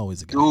guy. It's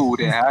always a guy.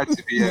 Dude, it had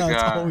to be a guy.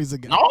 It's always a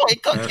guy. No,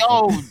 it could.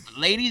 Yo,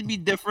 ladies be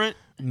different.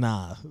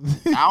 Nah.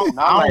 I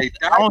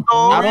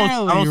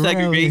don't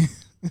segregate.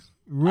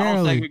 Rarely. I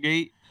don't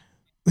segregate.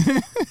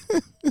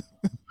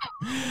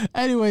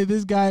 Anyway,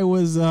 this guy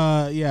was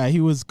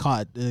he was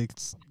caught.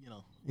 It's, you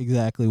know,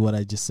 exactly what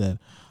I just said.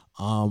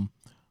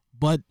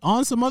 But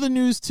on some other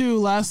news too,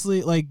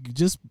 lastly, like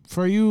just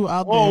for you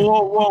out there.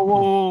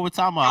 Whoa. What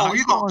time about?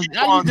 You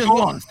just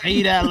gonna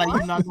say that like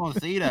you're not gonna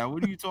say that.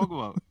 What are you talking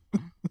about?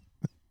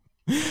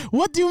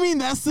 What do you mean?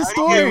 That's the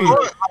story.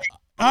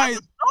 All right,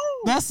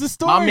 that's the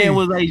story. My man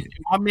was like,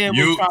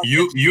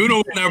 you the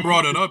one that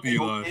brought it up,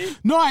 Eli.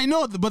 No, I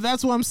know, but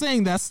that's what I'm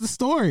saying. That's the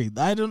story.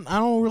 I don't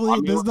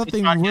really. There's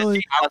nothing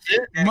really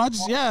much.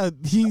 Yeah,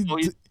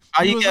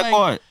 how you get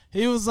caught?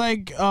 He was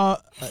like, I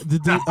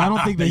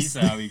don't think they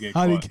said how he get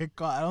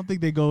caught. I don't think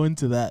they go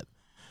into that.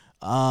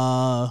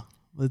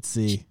 Let's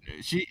see.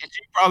 She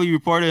probably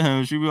reported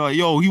him. She be like,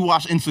 yo, he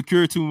watched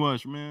Insecure too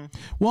much, man.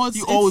 Well,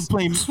 you always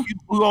playing.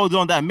 You always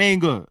on that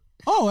manga.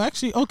 Oh,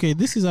 actually, okay.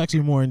 This is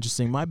actually more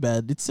interesting. My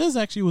bad. It says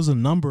actually it was a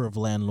number of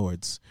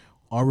landlords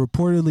are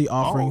reportedly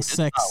offering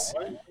sex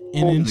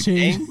in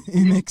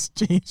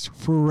exchange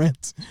for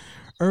rent.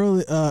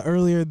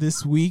 Earlier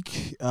this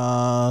week,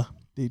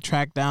 they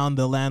tracked down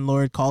the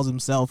landlord. Calls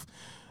himself.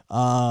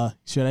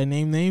 Should I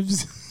name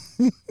names?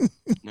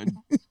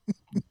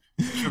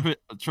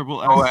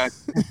 Triple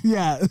X.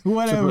 Yeah,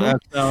 whatever.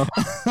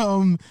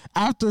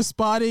 After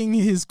spotting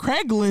his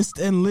Craigslist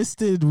and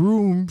listed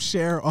room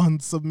share on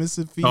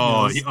submissive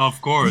females. Oh,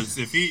 of course.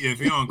 If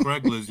he on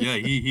Craigslist, yeah,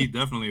 he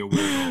definitely a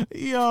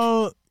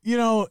weirdo.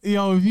 Yo,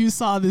 if you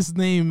saw this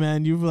name,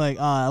 man, you'd be like,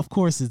 of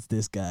course it's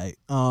this guy.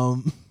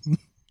 I'm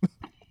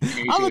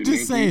gonna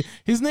just say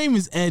his name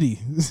is Eddie.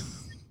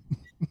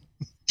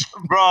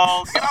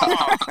 Bro, come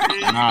on.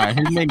 Nah,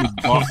 his name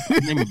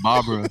is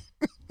Barbara.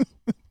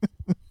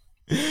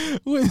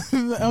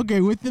 Within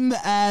the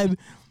ad,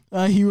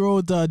 he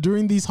wrote,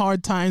 during these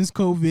hard times,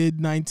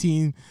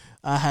 COVID-19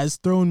 has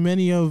thrown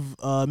many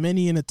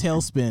in a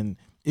tailspin.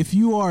 If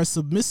you are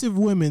submissive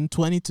women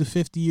 20 to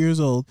 50 years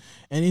old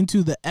and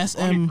into the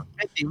SM...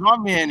 My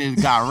man has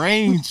got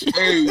range.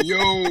 Hey,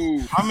 yo.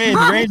 My man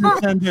range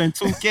defender in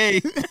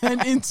 2K.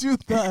 And into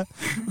the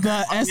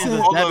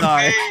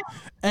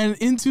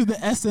into the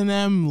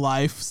S&M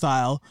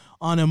lifestyle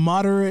on a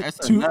moderate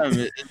isn't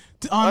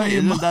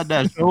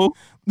that show?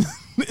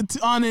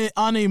 on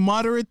a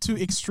moderate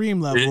to extreme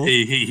level.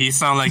 He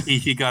sound like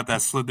he got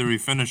that slithery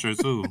finisher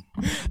too.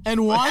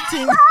 And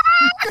wanting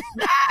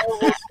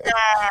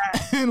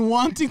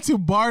to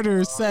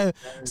barter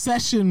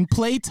session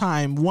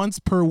playtime once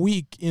per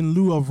week in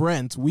lieu of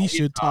rent. We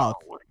should talk.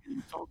 What are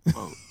you talking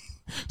about?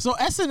 So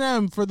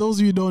S&M, for those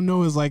of you who don't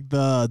know, is like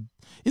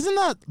isn't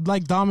that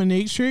like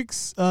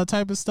dominatrix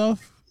type of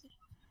stuff?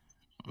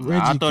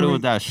 I thought it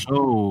was that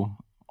show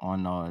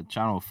on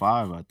Channel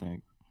 5, I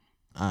think.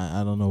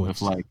 I don't know what.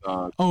 It's like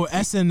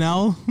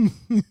SNL.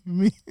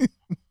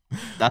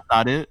 That's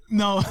not it.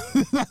 No,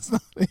 that's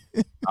not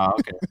it. Oh,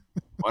 okay.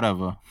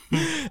 Whatever.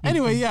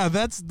 Anyway, yeah,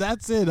 that's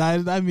it.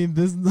 I mean,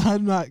 this.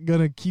 I'm not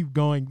gonna keep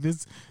going.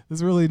 This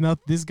really not.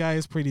 This guy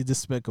is pretty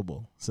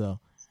despicable. So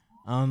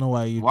I don't know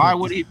why you. Why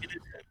would he be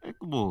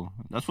despicable?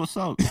 That's what's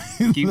up.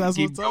 Keep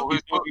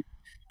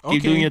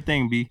doing your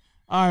thing, B.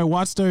 All right,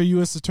 watch the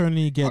U.S.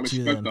 attorney get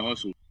you. Then. The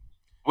hustle.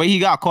 Wait, he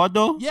got caught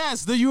though?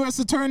 Yes, the U.S.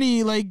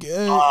 attorney they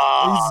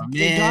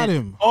got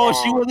him. Oh,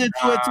 she was into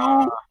it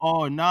too?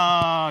 Oh,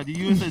 nah. The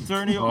U.S.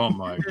 attorney. Oh,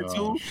 my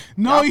God.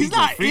 No, he's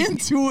not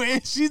into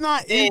it. She's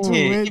not into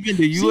it. Even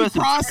the U.S.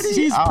 attorney?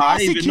 She's I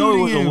prosecuting didn't even know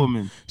it was him. a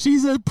woman.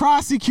 She's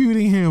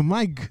prosecuting him.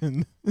 My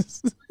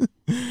goodness.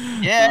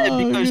 Yeah,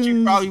 because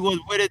she probably was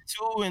with it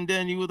too, and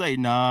then he was like,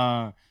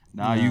 nah.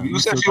 You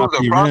said she was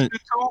a prostitute?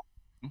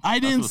 I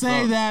didn't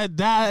say that.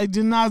 I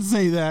did not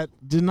say that.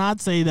 Did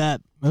not say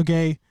that.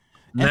 Okay.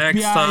 Next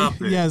FBI,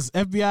 topic. Yes,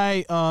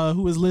 FBI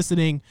who is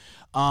listening.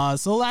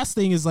 So last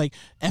thing is like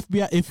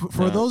FBI,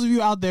 for those of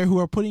you out there who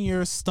are putting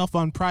your stuff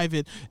on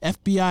private,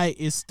 FBI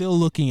is still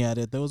looking at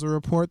it. There was a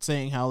report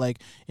saying how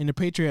like in the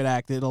Patriot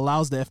Act, it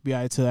allows the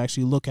FBI to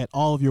actually look at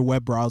all of your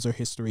web browser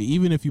history.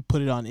 Even if you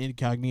put it on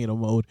incognito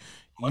mode,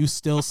 you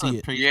still see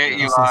it. Yeah,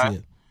 you still see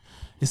it.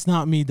 It's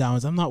not me,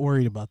 Downs. I'm not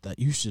worried about that.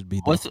 You should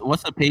be. What's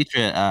a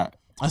Patriot Act?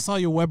 I saw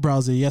your web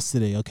browser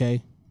yesterday,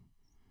 okay?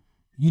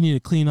 You need to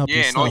clean up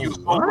yourself. Yeah, and all you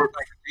spoke was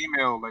like an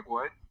email, like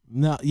what?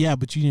 No, yeah,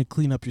 but you need to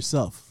clean up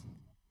yourself.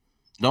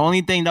 The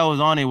only thing that was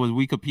on it was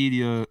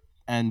Wikipedia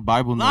and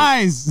Bible notes.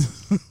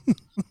 Nice.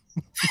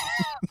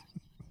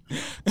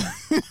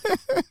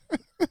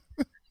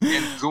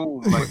 And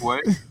Zoom, like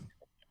what?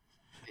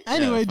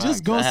 Anyway,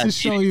 just goes to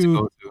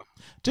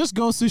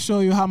show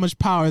you how much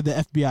power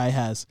the FBI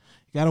has.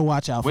 You gotta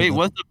watch out for Wait, them.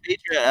 what's the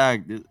Patriot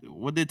Act?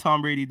 What did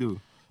Tom Brady do?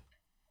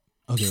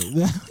 Okay.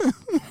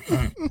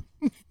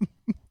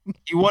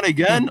 He won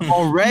again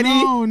already?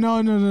 No.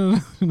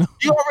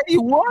 He already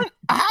won?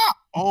 How?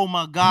 Oh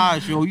my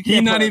gosh, yo! You can't.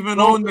 He's not even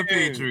on the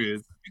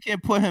Patriots. You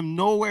can't put him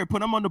nowhere.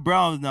 Put him on the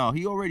Browns now.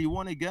 He already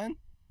won again.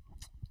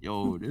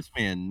 Yo, this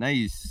man,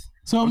 nice.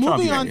 So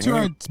moving on to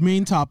our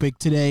main topic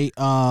today,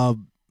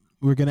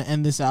 we're gonna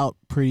end this out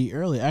pretty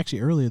early, actually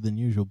earlier than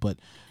usual. But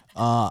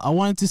I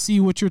wanted to see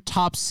what your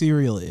top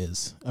cereal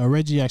is.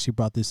 Reggie actually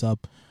brought this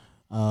up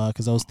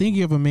because I was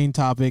thinking of a main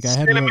topic. I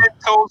had Cinnamon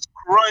Toast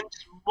Crunch,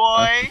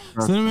 boy.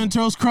 Cinnamon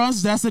Toast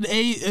Crunch. That's an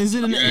A. Is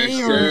it an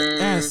A or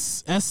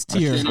S? S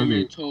tier.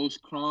 Cinnamon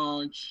Toast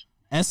Crunch.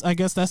 S. I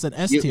guess that's an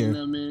S tier.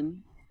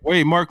 Cinnamon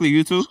Wait, Markley,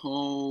 you too?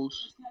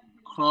 Toast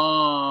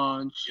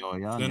Crunch. Yo,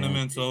 y'all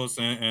Cinnamon Toast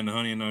and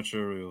Honey Nut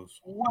Cheerios.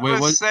 Wait,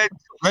 what? Said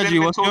Reggie,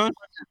 what's Toast yours?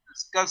 Crunch is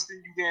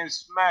disgusting. You getting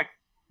smacked.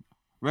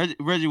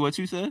 Reggie, what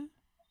you said?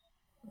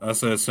 I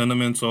said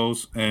Cinnamon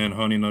Toast and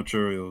Honey Nut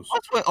Cheerios.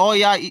 What's with all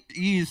y'all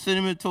eating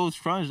Cinnamon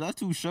Toast Crunch? That's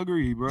too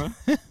sugary, bro.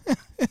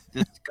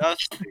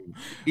 Disgusting.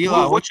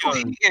 Eli, what you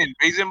eating?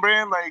 Raisin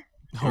Bran? Like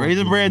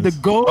Raisin Bran, the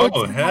goat.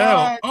 Oh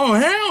hell! Oh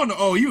hell no!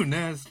 Oh, you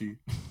nasty.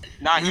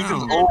 Nah, he just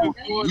old.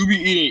 You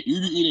be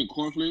eating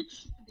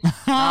cornflakes.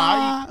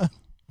 Hell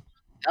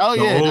The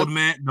yeah, old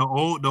man,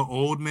 the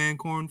old man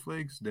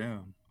cornflakes.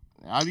 Damn.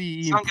 I be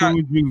eating Some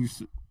prune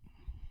juice.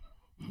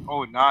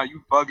 Oh nah,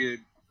 you bugging.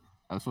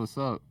 That's what's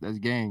up. That's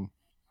gang.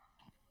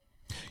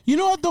 You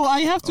know what though?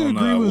 I have to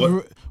agree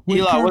with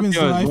Eli, Kerbin's, what's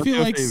though. yours? I What's feel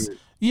your like favorite?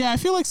 I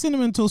feel like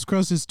Cinnamon Toast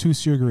Crunch is too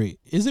sugary.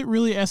 Is it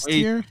really S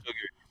tier?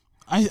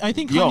 I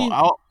think. Yo,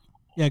 honey,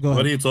 yeah, go ahead.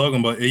 What are you talking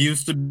about? It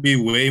used to be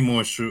way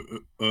more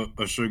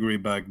sugary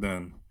back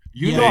then.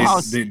 You know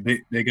how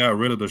they got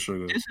rid of the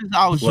sugar. this is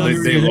how Well,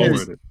 sugary they it lowered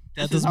is. it.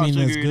 That This is doesn't how mean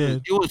that's sugary it is.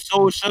 good. It was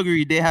so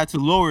sugary they had to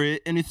lower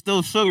it, and it's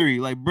still sugary.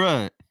 Like,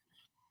 bruh,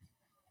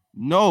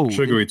 no,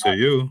 Sugary to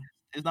you.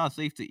 It's not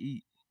safe to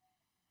eat.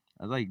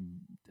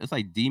 That's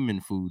like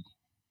demon food.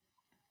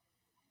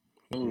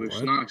 Oh,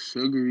 it's not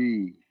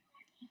sugary.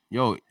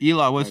 Yo,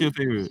 Eli, what's your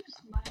favorite?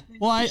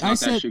 Well, I Not that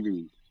said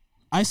sugary.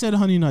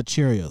 Honey Nut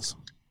Cheerios.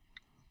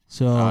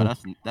 So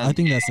that's I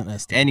think that's an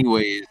S tier.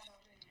 Anyways,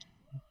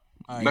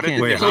 All right. But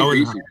can't Wait,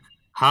 say-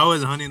 how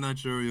is Honey Nut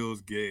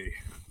Cheerios gay?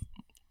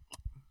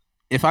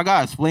 if I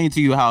gotta explain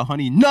to you how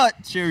Honey Nut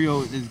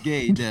Cheerios is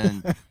gay,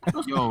 then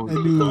yo, I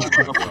knew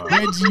it.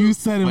 Reggie, you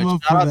set him But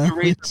up shout for out to that.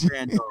 Raisin Reggie.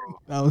 Bran, though.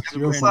 That was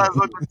your Raisin Bran.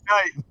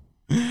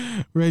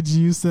 fault. Reggie,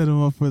 you set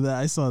him up for that.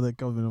 I saw that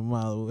coming a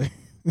mile away.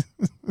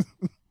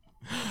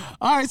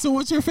 All right, so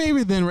what's your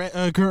favorite then,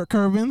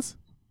 Kerbins?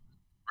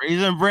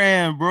 Raisin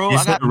Bran, bro. He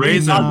I said got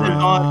Raisin boxes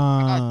Bran.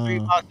 on. I got 3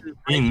 boxes. of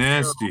He Raisin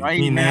nasty. Bran right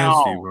He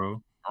now. nasty,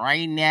 bro.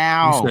 Right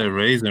now. You said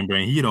Raisin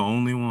Bran. He the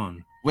only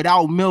one.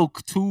 Without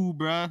milk too,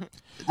 bruh.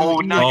 Oh,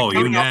 no. Oh,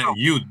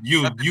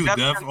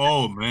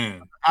 oh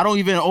man. I don't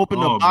even open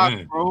the box,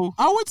 man. bro.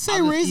 I would say I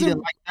just eat Raisin. it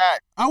like that.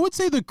 I would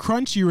say the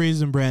crunchy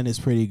Raisin Bran is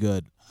pretty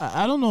good.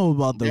 I don't know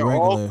about the They're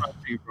regular. all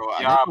crunchy, bro.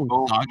 Yeah, That's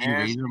both, Soggy man.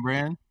 Raisin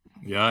Bran.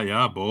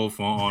 Yeah, both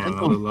on That's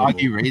another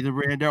Soggy level. Raisin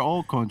Bran. They're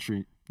all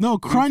country. No,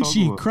 What are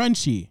you talking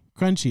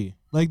crunchy.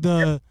 Like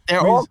the They're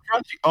all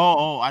crunchy.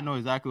 Oh, I know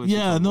exactly what you're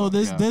yeah. talking No,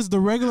 about. there's the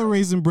regular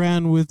Raisin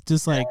Bran with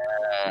just like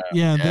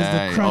there's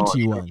the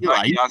crunchy one. You're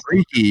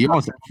freaky. You're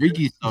on some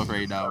freaky stuff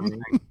right now, bro.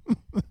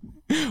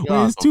 Wait,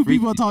 there's two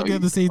people talking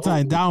at the same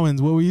time.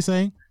 Dowins, what were you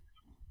saying?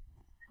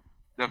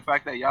 The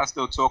fact that y'all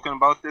still talking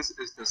about this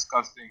is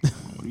disgusting.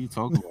 What are you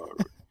talking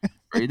about?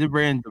 Raisin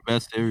Bran is the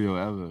best cereal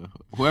ever.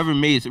 Whoever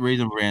made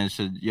Raisin Bran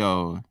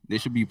they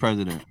should be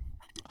president.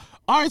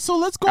 All right, so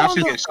let's go I on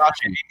should the. get shot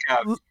in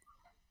the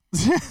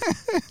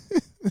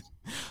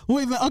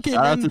Wait, okay,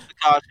 Shout out then, to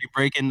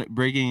Tekashi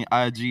breaking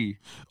IG.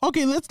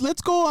 okay.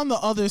 Let's go on the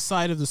other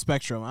side of the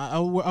spectrum. I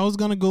was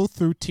gonna go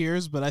through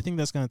tiers, but I think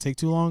that's gonna take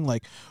too long.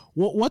 Like,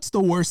 what's the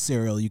worst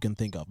cereal you can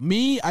think of?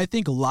 Me, I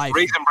think Life.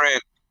 Raisin Bran.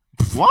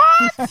 What?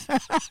 Wait,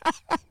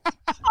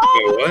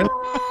 what?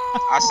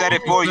 I said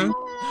it for you.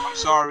 I'm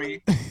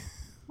sorry.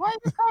 Why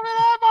you coming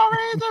at my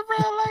Raisin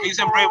Bran like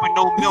Raisin Bran with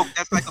no milk.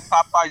 That's like a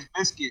Popeye's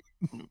biscuit.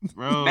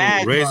 bro?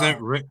 Bad.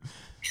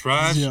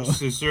 Trash Yo.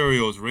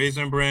 cereals,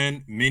 Raisin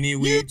Bran, Mini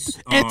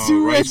Wheats, and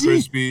two Rice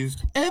Reggie.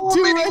 Krispies. And Oh,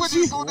 two Mini Reggie. Wheats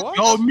is on the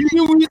Yo, Mini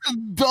Wheats is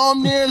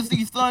dumb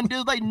nasty, son.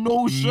 There's like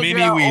no sugar. Mini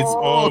at Wheats,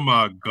 all. oh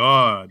my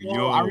god, Yo,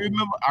 yo! I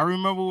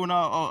remember when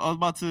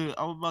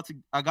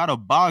I got a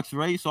box,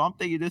 right? So I'm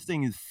thinking this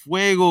thing is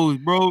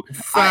fuegos, bro.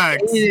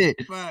 Facts. I ate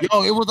it. Facts.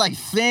 Yo, it was like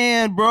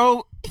sand,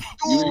 bro.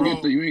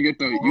 You ain't get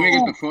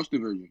the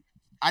frosted version.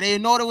 I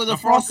didn't know there was a The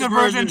frosted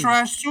version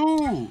trash. trash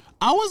too.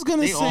 I was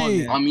gonna They all say.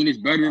 did. I mean, it's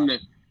better than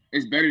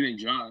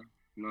dry.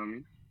 You know what I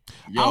mean?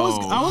 Yo, I was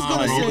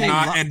gonna Bro, say.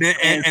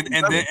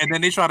 and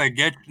then they try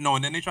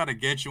to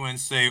get you and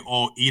say,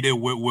 "Oh, eat it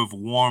with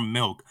warm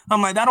milk."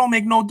 I'm like, that don't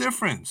make no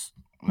difference.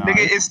 nah,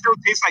 Nigga, it still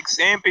tastes like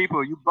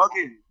sandpaper. You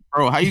bugging.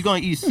 bro, how you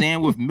gonna eat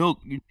sand with milk?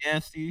 You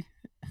nasty.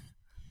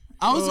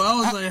 I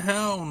was like,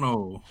 hell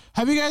no.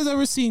 Have you guys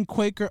ever seen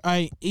Quaker?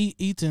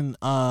 Eaten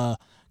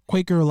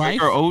Quaker Life.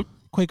 Quaker Oats?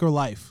 Quaker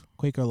Life.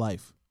 Quaker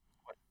Life.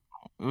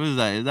 What is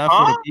that? Is that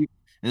for the people?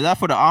 Is that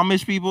for the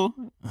Amish people?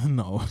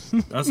 No.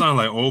 That sounds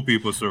like old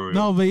people cereal.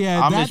 No, but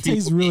yeah, Amish that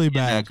tastes people really eat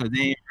bad. because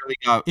they ain't really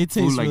got It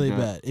food tastes like really that.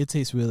 bad. It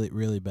tastes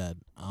really bad.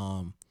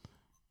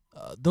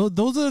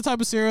 Those are the type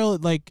of cereal,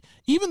 like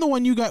even the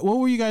one you got. What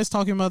were you guys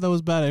talking about that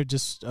was bad?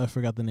 I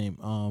forgot the name.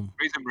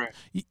 Raisin Bran.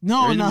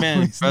 No, Raisin no,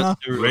 Bran, it's not.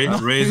 best cereal.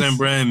 Raisin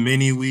Bran,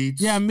 Mini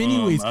Wheats. Yeah, Mini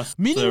Wheats. I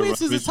Mini said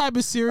Wheats is the Rice- type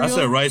of cereal. I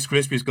said Rice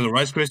Krispies because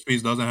Rice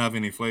Krispies doesn't have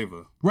any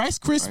flavor. Rice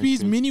Krispies,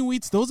 Krispies. Mini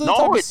Wheats. Those are the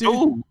type No, of it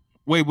cereal. do.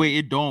 Wait,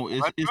 it don't.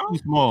 It's too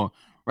small.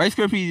 Rice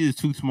Krispies is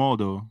too small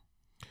though.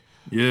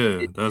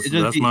 Yeah, that's it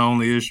just be- my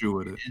only issue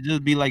with it. It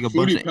just be like a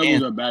Fruity bunch of Pebbles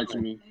ants. are bad to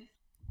me.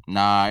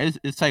 Nah,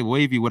 it's like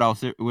wavy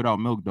without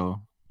milk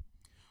though.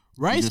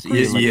 Rice just eat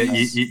it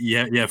Krispies.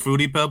 like Yeah.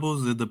 Fruity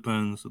Pebbles. It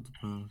depends.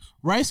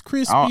 Rice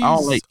Krispies. I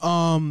don't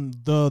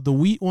like- the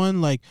wheat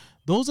one, like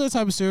those are the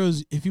type of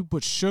cereals. If you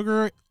put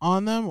sugar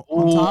on them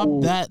on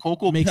top, that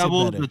Cocoa makes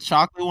Pebbles, it better. the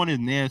chocolate one is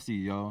nasty,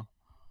 yo.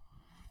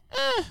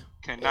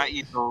 Cannot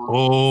eat those.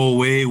 Oh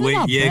wait,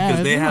 not yeah, bad.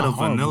 because they They're had a not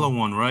horrible. vanilla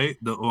one, right?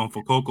 The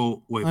for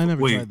cocoa. I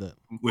never tried that.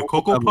 With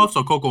Cocoa Cocoa Puffs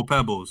or Cocoa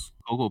Pebbles?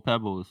 Cocoa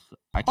Pebbles.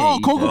 I can't Oh,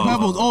 eat Cocoa that.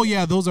 Pebbles. Oh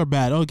yeah, those are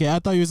bad. Okay, I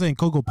thought you were saying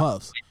Cocoa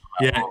Puffs.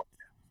 Yeah,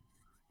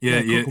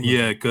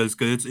 Yeah, Cocoa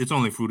because it's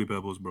only Fruity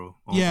Pebbles, bro.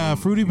 Yeah,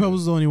 Fruity Pebbles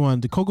is the only one.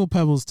 The Cocoa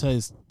Pebbles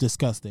taste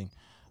disgusting.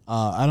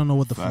 I don't know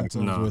what the Fact.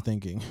 Flintstones No. were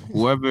thinking.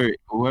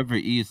 Whoever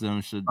eats them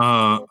should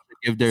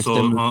give their so,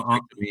 stimulus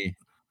back to me.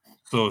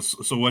 So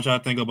what y'all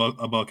think about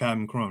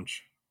Captain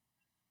Crunch?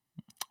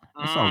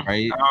 It's all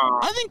right.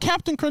 I think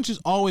Captain Crunch is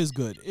always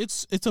good.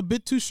 It's a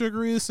bit too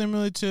sugary,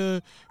 similar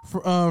to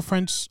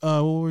French.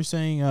 What were we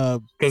saying?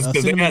 Because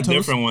they Cinnamon had Toast.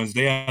 different ones.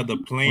 They had the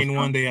plain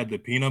one. They had the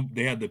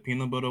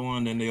peanut butter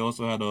one. Then they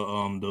also had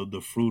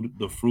the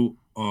fruit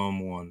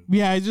one.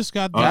 Yeah, I just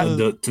got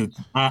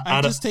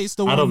I just taste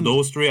the out one. of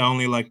those three, I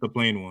only like the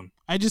plain one.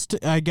 I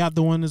got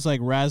the one that's like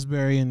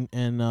raspberry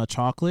and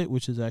chocolate,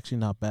 which is actually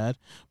not bad.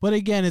 But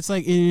again, it's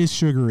like it is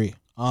sugary.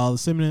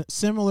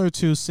 Similar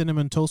to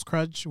Cinnamon Toast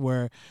Crunch,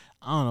 where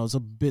I don't know, it's a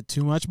bit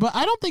too much. But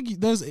I don't think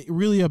there's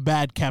really a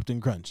bad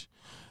Captain Crunch.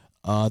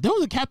 There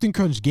was a Captain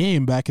Crunch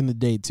game back in the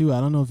day too. I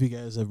don't know if you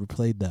guys ever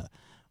played that,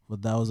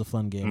 but that was a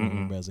fun game I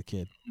remember as a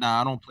kid.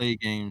 Nah, I don't play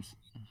games.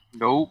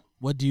 Nope.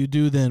 What do you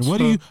do then? What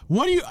do you?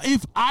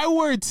 If I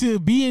were to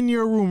be in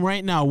your room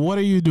right now, what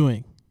are you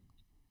doing?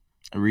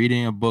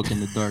 Reading a book in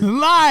the dark.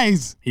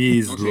 Lies.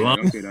 He's Don't say that,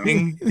 don't say that.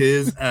 laughing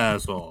his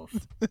ass off.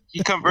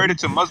 He converted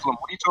to Muslim.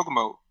 What are you talking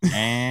about?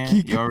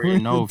 And you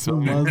already know. To Phil.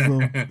 Muslim.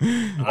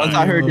 Once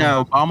I heard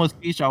that Obama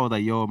speech, I was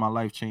like, yo, my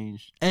life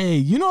changed. Hey,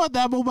 you know what?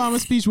 That Obama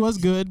speech was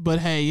good, but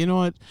hey, you know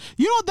what?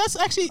 That's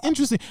actually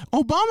interesting.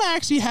 Obama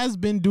actually has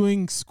been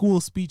doing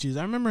school speeches.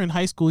 I remember in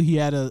high school he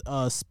had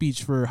a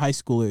speech for high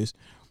schoolers.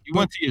 You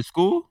went to your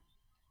school?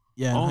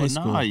 Yeah, in Oh high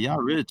school. nah, y'all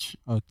rich.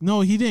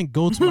 No, he didn't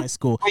go to my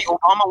school. Wait,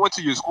 Obama went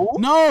to your school?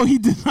 No, he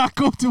did not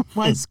go to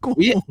my school.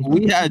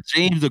 We had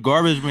James the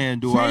garbage man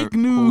do our Fake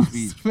news. whole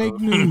speech, Fake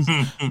news.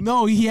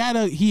 No, he had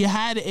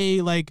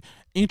a like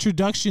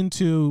introduction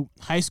to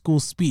high school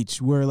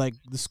speech where like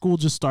the school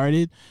just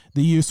started,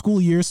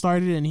 school year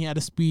started, and he had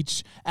a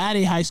speech at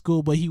a high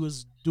school, but he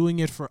was doing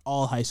it for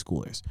all high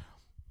schoolers.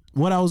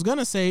 What I was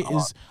gonna say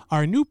is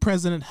our new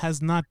president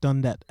has not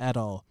done that at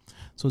all.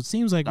 So it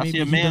seems like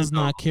maybe he does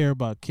not care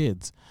about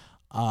kids.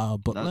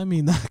 But let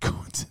me not go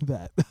into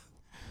that.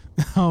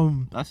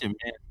 That's your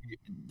man.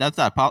 That's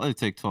that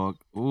politics talk.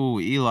 Ooh,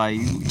 Eli,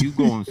 you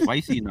going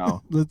spicy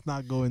now. Let's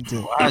not go into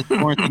it. What has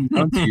quarantine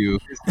done to you?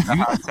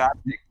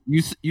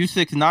 You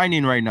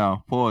 6'9" right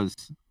now.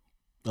 Pause.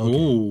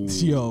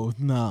 Okay. Yo,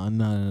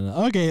 no.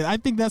 Okay, I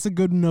think that's a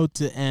good note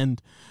to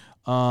end.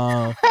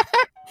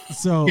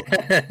 So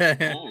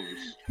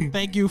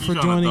thank you for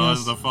joining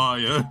us. The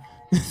fire.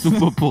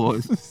 Super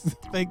pause.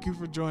 Thank you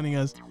for joining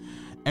us,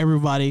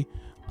 everybody.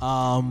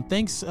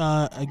 Thanks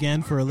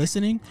again for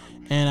listening,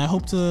 and I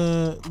hope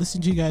to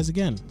listen to you guys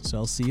again. So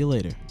I'll see you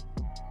later.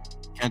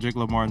 Kendrick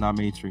Lamar not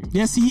mainstream.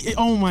 Yes, he.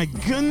 Oh my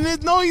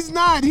goodness, no, he's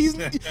not. He's.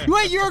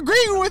 Wait, you're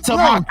agreeing with Come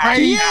bro. on,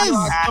 He Craig.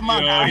 is. Come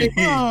on, Oh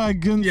my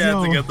goodness. You have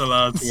no. to get the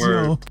last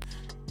word. So,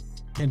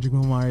 Kendrick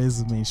Lamar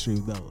is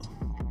mainstream though.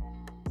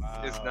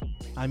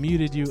 I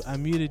muted you.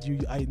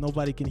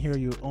 Nobody can hear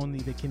you.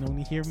 They can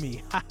only hear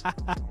me.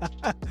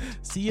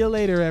 See you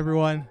later,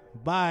 everyone.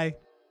 Bye.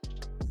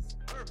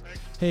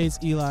 Hey, it's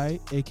Eli,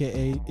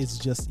 aka It's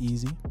Just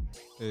Easy.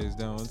 Hey, it's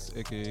Downs,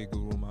 aka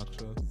Guru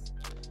Maksha.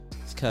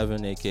 It's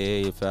Kevin,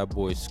 aka Fat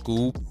Boy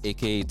Scoop,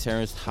 aka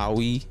Terrence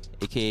Howie,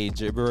 aka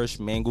Gibberish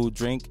Mango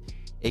Drink,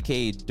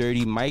 aka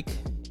Dirty Mike,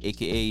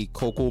 aka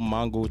Coco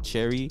Mango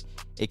Cherry,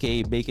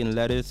 aka Bacon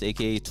Lettuce,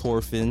 aka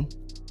Torfin.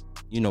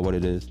 You know what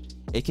it is.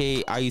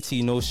 AKA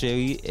IET No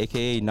Sherry,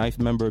 AKA Knife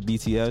Member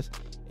BTS,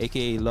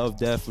 AKA Love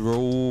Death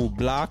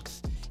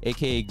Roblox,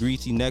 AKA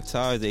Greasy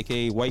Neckties,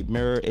 AKA White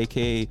Mirror,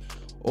 AKA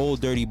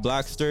Old Dirty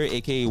Blackster,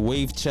 AKA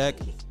Wave Check.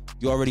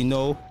 You already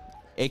know.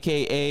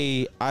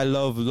 AKA I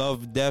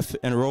Love Death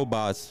and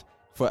Robots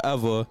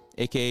Forever,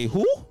 AKA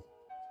who?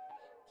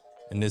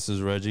 And this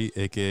is Reggie,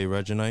 aka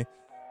Reginite,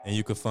 and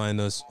you can find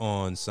us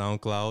on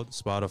SoundCloud,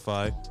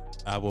 Spotify,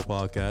 Apple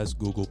Podcasts,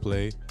 Google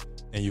Play.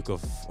 And you can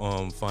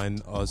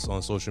find us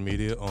on social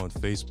media on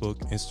Facebook,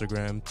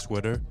 Instagram,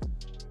 Twitter,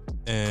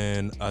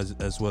 and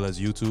as well as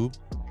YouTube.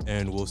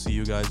 And we'll see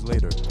you guys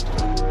later.